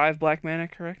 float 5 black mana,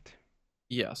 correct?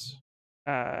 Yes.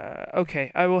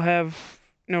 Okay, I will have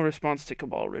no response to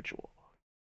Cabal Ritual.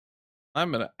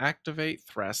 I'm gonna activate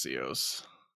Thrasios.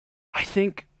 I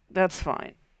think that's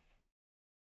fine.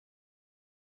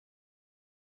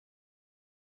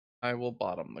 I will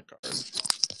bottom the card.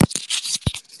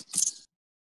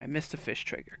 I missed a fish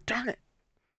trigger. Darn it.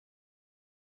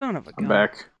 Son of a gun. I'm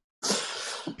back.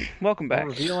 Welcome back. I'll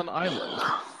reveal an island.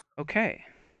 Okay.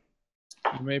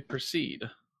 You may proceed.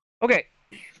 Okay.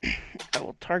 I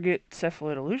will target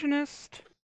Cephalid Illusionist.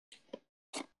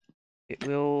 It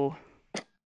will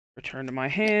return to my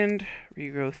hand.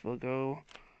 Regrowth will go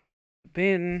to the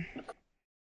bin.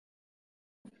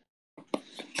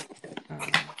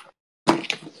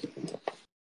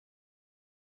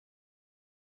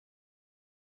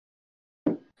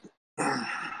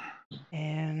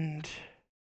 And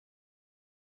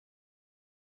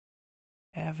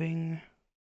having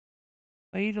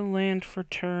played a land for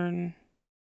turn,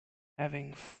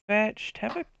 having fetched.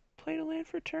 Have I played a land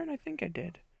for turn? I think I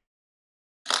did.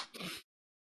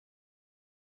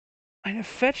 I have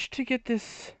fetched to get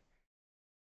this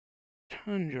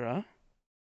Tundra.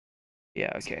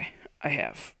 Yeah, okay. I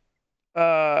have.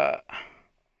 I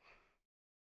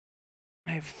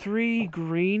have 3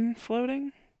 green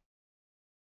floating.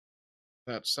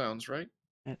 That sounds right.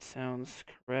 That sounds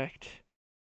correct.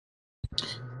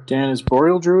 Dan, is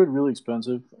Boreal Druid really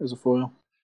expensive as a foil?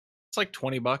 It's like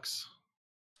 $20.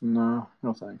 No,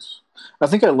 no thanks. I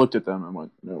think I looked at them and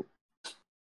went, nope.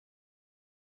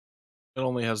 It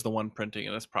only has the one printing,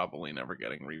 and it's probably never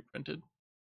getting reprinted.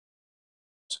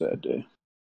 Sad day.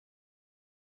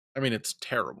 I mean, it's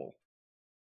terrible.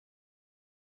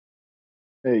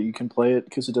 Hey, you can play it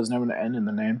because it doesn't have an N in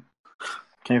the name.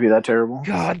 Can't be that terrible.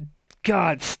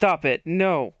 God, stop it.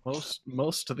 No.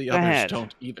 Most of the others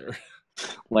don't either.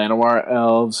 Llanowar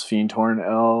elves, Fiendhorn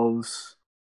elves.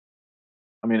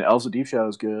 I mean, Elves of Deep Shadow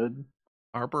is good.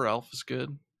 Arbor Elf is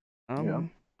good. Yeah.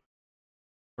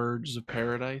 Birds of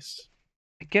Paradise.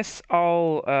 I guess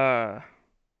I'll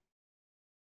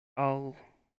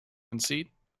Concede?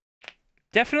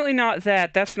 definitely not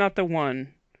that. That's not the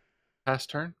one. Pass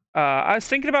turn? I was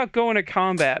thinking about going to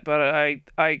combat, but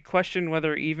I question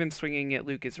whether even swinging at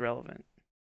Luke is relevant.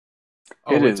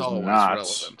 It it's is always not.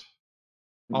 relevant.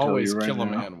 I'll Always right kill a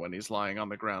now. man when he's lying on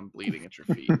the ground bleeding at your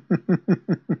feet.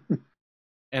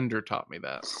 Ender taught me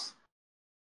that.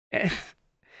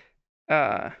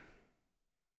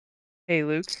 Hey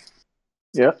Luke.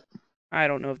 Yep. I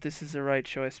don't know if this is the right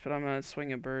choice, but I'm gonna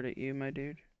swing a bird at you, my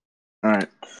dude. All right.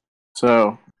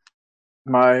 So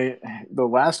the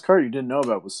last card you didn't know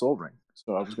about was Soul Ring.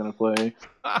 So I was gonna play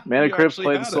Mana Crypt,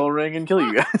 play the Soul Ring, and kill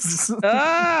you guys.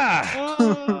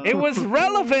 It was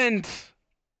relevant.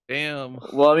 Damn.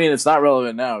 Well, I mean, it's not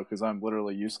relevant now because I'm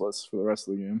literally useless for the rest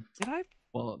of the game. Did I?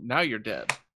 Well, now you're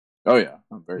dead. Oh yeah,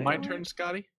 I'm very. My dead. turn,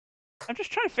 Scotty. I'm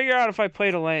just trying to figure out if I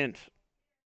played a land.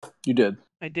 You did.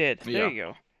 I did. Yeah. There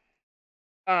you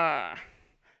go.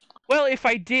 Well, if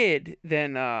I did,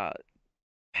 then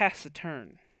pass the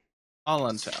turn. I'll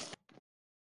untap.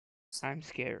 I'm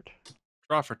scared.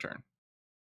 Draw for turn.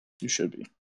 You should be.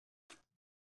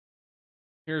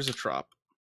 Here's a trop.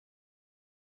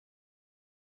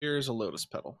 Here's a Lotus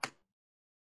Petal.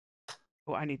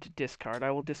 Oh, I need to discard. I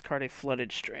will discard a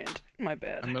Flooded Strand. My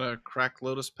bad. I'm gonna crack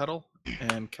Lotus Petal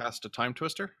and cast a Time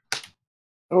Twister.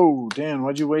 Oh, Dan,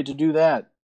 why'd you wait to do that?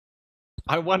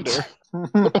 I wonder.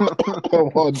 I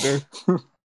wonder.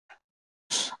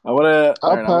 I wanna.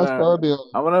 I'll Right, pass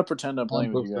I'm gonna pretend I'm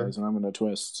playing with you Twister. guys, and I'm gonna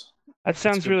twist. That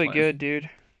sounds really good, dude.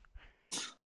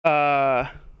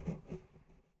 Man,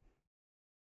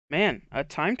 a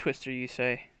Time Twister, you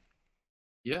say?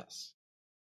 Yes.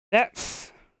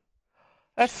 That's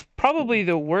probably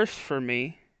the worst for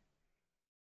me.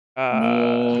 You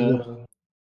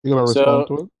gonna respond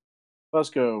to it?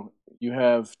 Let's go. You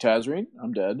have Tazreen,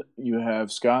 I'm dead. You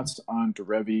have Scott's on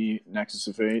Derevi, Nexus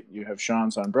of Fate. You have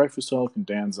Sean's on Breakfast Hulk, and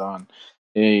Dan's on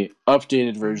a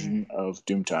updated version of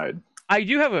Doomtide. I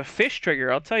do have a fish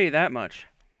trigger, I'll tell you that much.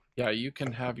 Yeah, you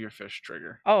can have your fish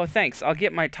trigger. Oh, thanks. I'll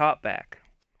get my top back.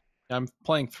 I'm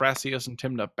playing Thrasios and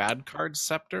Timna bad card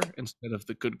Scepter instead of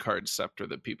the good card Scepter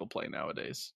that people play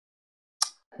nowadays.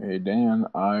 Hey, Dan,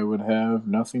 I would have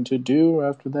nothing to do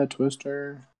after that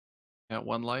Twister. At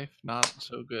 1 life, not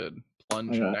so good.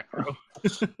 Plunge, Necro.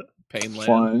 Pain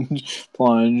Land.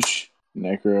 Plunge,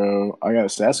 Necro. I got a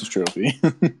Stasis Trophy.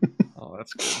 Oh,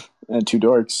 that's good. And 2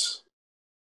 Dorks.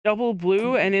 Double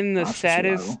blue, and in the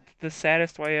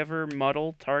saddest way ever,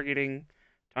 Muddle targeting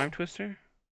Time Twister.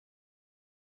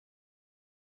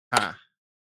 Huh.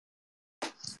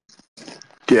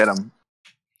 Get him.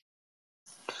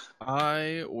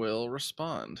 I will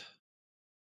respond.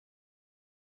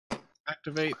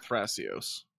 Activate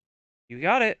Thrasios. You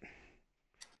got it.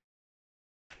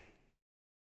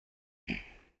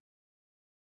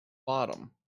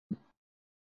 Bottom.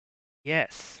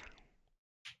 Yes.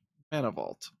 Mana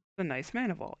Vault. It's a nice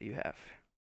mana vault you have.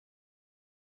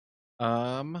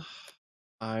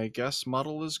 I guess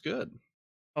Muddle is good.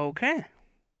 Okay.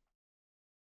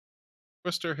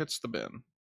 Twister hits the bin.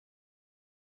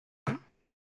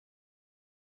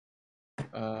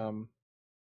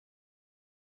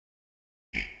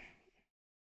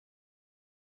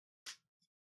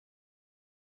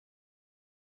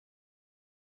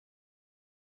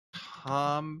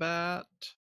 Combat.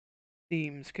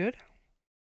 Seems good.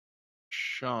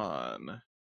 Sean.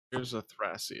 Here's a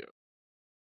Thrasio.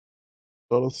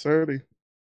 Go to 30.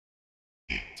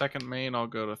 Second main, I'll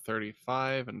go to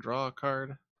 35 and draw a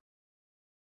card.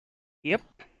 Yep.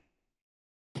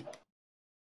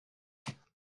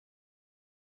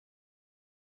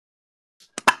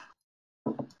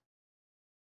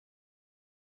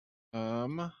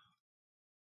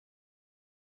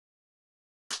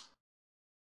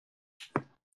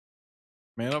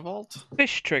 Mana Vault?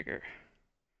 Fish trigger.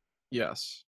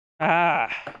 Yes. Ah.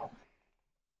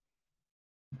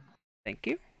 Thank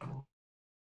you.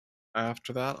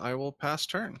 After that, I will pass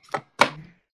turn.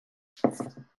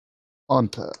 On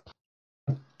tap.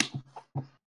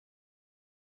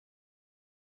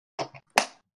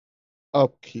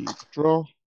 Upkeep. Draw.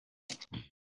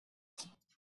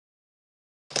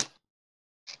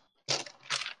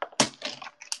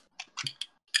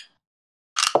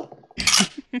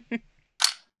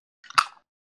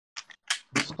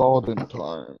 Scalding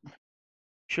Tarn.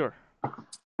 Sure.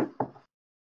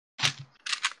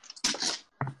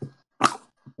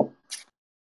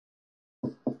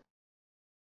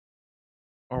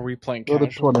 Are we playing Go to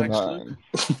casual next, Luke?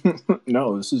 29.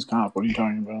 No, this is comp. What are you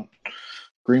talking about?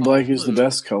 Green black is the Luke.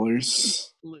 best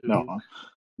colors. Luke. No.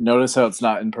 Notice how it's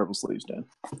not in purple sleeves, Dan.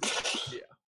 Yeah.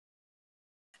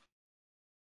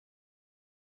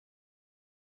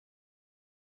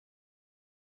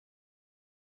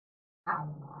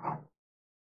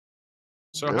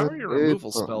 So how are your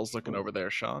removal spells looking over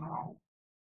there, Sean?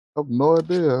 I have no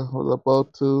idea. I was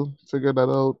about to figure that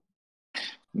out.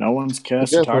 No one's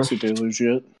cast a Toxic Deluge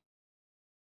yet.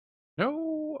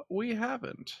 No, we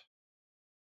haven't.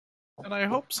 And I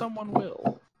hope someone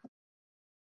will.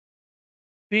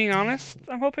 Being honest,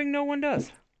 I'm hoping no one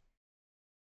does.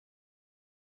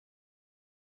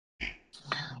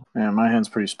 Man, my hand's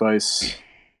pretty spice.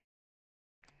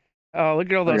 Oh, look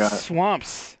at all those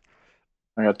swamps.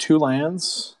 I got 2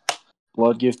 lands.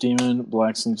 Blood Gift Demon,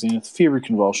 Black Sling Zenith, Fever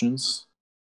Convulsions,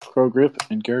 Crow Grip,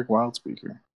 and Garrick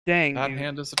Wildspeaker. Dang, That dude.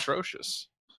 hand is atrocious.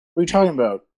 What are you talking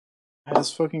about? It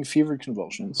has fucking Fever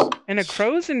Convulsions. And a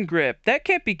Frozen Grip. That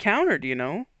can't be countered, you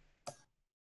know?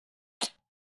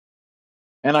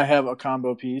 And I have a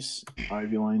combo piece,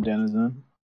 Ivy Line Denizen.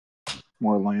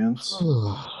 More lands.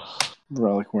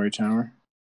 Reliquary Tower.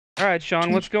 Alright,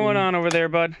 Sean, what's going on over there,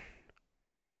 bud?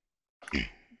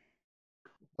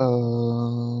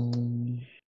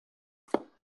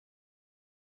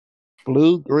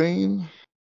 Blue, green.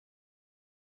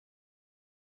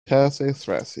 Cast a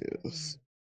Thrasios.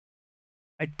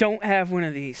 I don't have one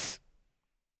of these.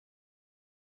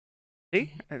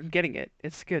 See? I'm getting it.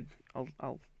 It's good.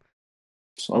 I'll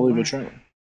Slowly but surely.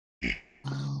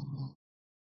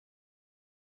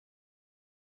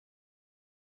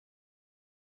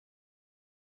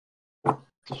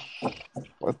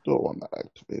 I don't want to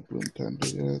activate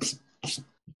Doomtide yet.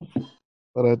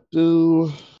 But I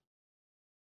do.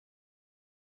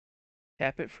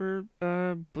 tap it for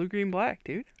blue, green, black,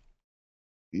 dude.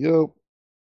 Yep.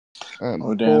 And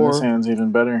oh, damn, this hand's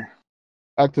even better.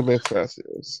 Activate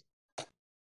Thrasios.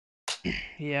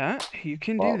 Yeah, you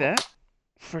can do that.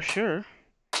 For sure.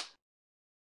 Oh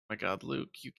my god, Luke,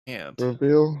 you can't.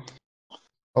 Reveal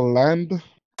a land.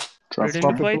 Put it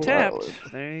into play tapped.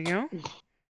 There you go.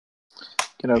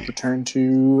 Get out the turn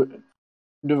to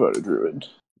Devoted Druid.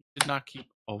 Did not keep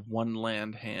a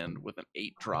 1-land hand with an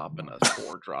 8-drop and a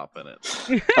 4-drop in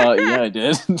it. Yeah, I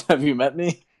did. Have you met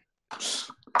me?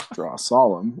 Draw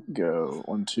Solemn. Go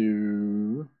 1,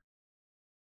 2.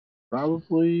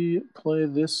 Probably play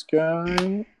this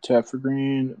guy. Tap for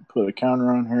green. Put a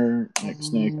counter on her. Next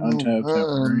snake. Untap. Tap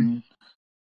for green.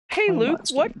 Hey Luke,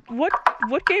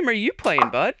 what game are you playing,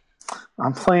 bud?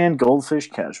 I'm playing Goldfish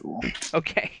Casual.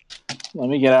 Okay. Let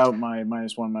me get out my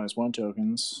 -1/-1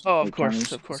 tokens. Oh, of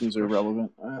course, of course. These are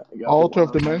relevant. Altar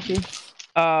of Dimension?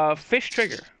 Fish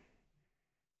Trigger.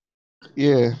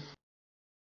 Yeah.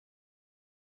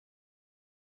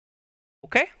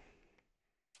 Okay.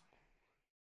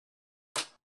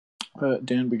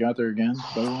 Dan, we got there again,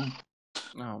 by the way.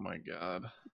 Oh my god.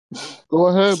 Go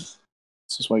ahead.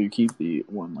 This is why you keep the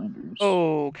 1-landers.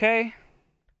 Okay.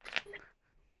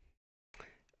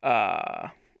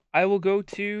 I will go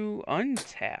to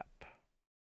untap.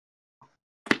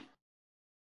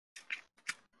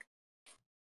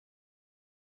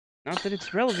 Not that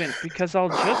it's relevant, because I'll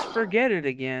just forget it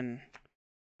again.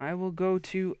 I will go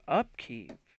to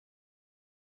upkeep.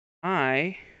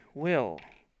 I will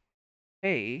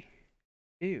pay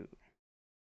you.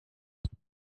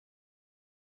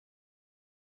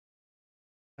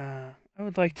 I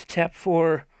would like to tap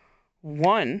for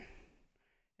 1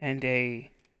 and a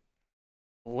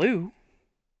blue.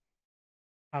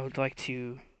 I would like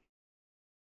to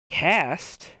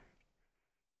cast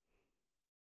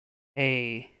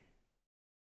a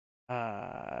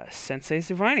Sensei's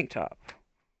Divining Top.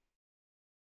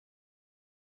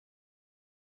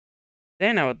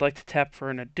 Then I would like to tap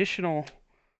for an additional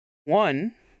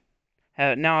 1.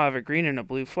 Now I have a green and a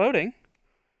blue floating.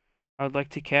 I would like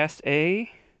to cast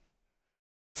a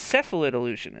Cephalid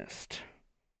Illusionist.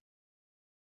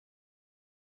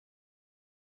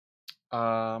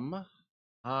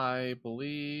 I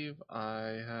believe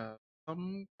I have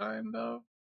some kind of...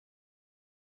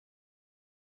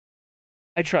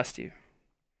 I trust you.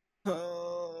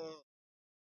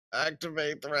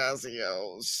 Activate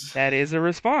Thrasios. That is a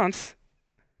response.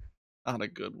 Not a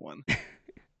good one.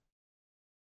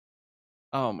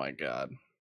 Oh my god.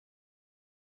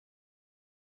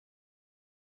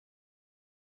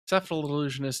 Cephal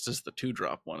Illusionist is the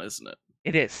 2-drop one, isn't it?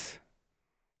 It is.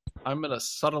 I'm gonna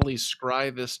subtly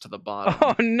scry this to the bottom.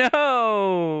 Oh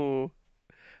no!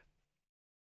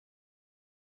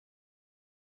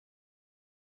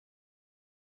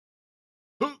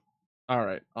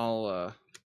 Alright, I'll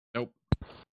nope.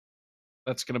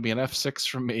 That's gonna be an F6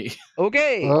 from me.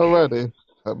 Okay. Alrighty.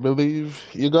 I believe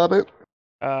you got it.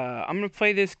 I'm gonna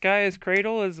play this guy as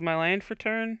Cradle as my land for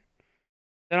turn.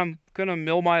 Then I'm gonna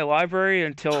mill my library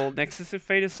until Nexus of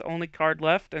Fate is the only card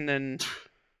left, and then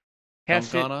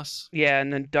cast Dunk it. on us? Yeah,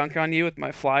 and then dunk on you with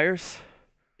my flyers.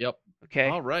 Yep. Okay.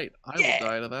 Alright, I will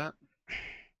die to that.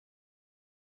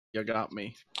 You got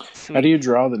me. Sweet. How do you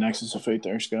draw the Nexus of Fate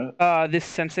there, Scott? This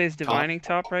Sensei's Divining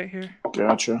Top right here.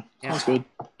 Gotcha. Yeah. That's good.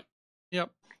 Yep.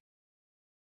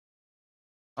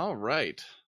 Alright.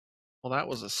 Well, that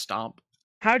was a stomp.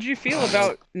 How'd you feel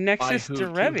about Nexus who,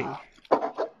 Derevi?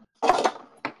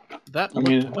 That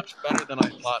looked much better than I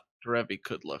thought Derevi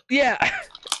could look. Yeah.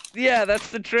 Yeah, that's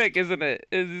the trick, isn't it?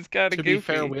 It's kind of To goofy. be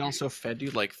fair, we also fed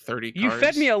you like 30 cards. You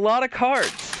fed me a lot of cards,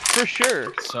 for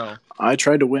sure. So I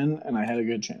tried to win, and I had a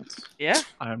good chance. Yeah?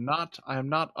 I am not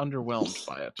underwhelmed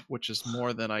by it, which is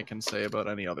more than I can say about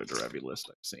any other Derevi list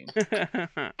I've seen.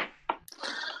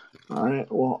 All right.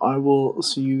 Well, I will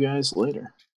see you guys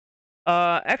later.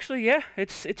 Actually, yeah,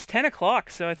 it's 10 o'clock,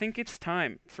 so I think it's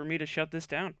time for me to shut this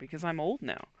down because I'm old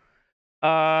now.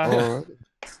 Alright.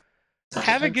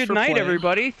 Have a Thanks good for night, playing.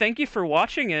 everybody. Thank you for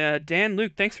watching. Dan,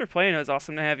 Luke, thanks for playing. It was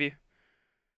awesome to have you.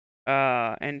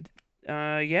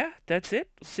 Yeah, that's it.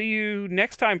 See you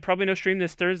next time. Probably no stream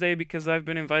this Thursday because I've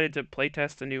been invited to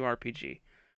playtest a new RPG.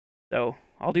 So,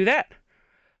 I'll do that.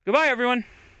 Goodbye, everyone.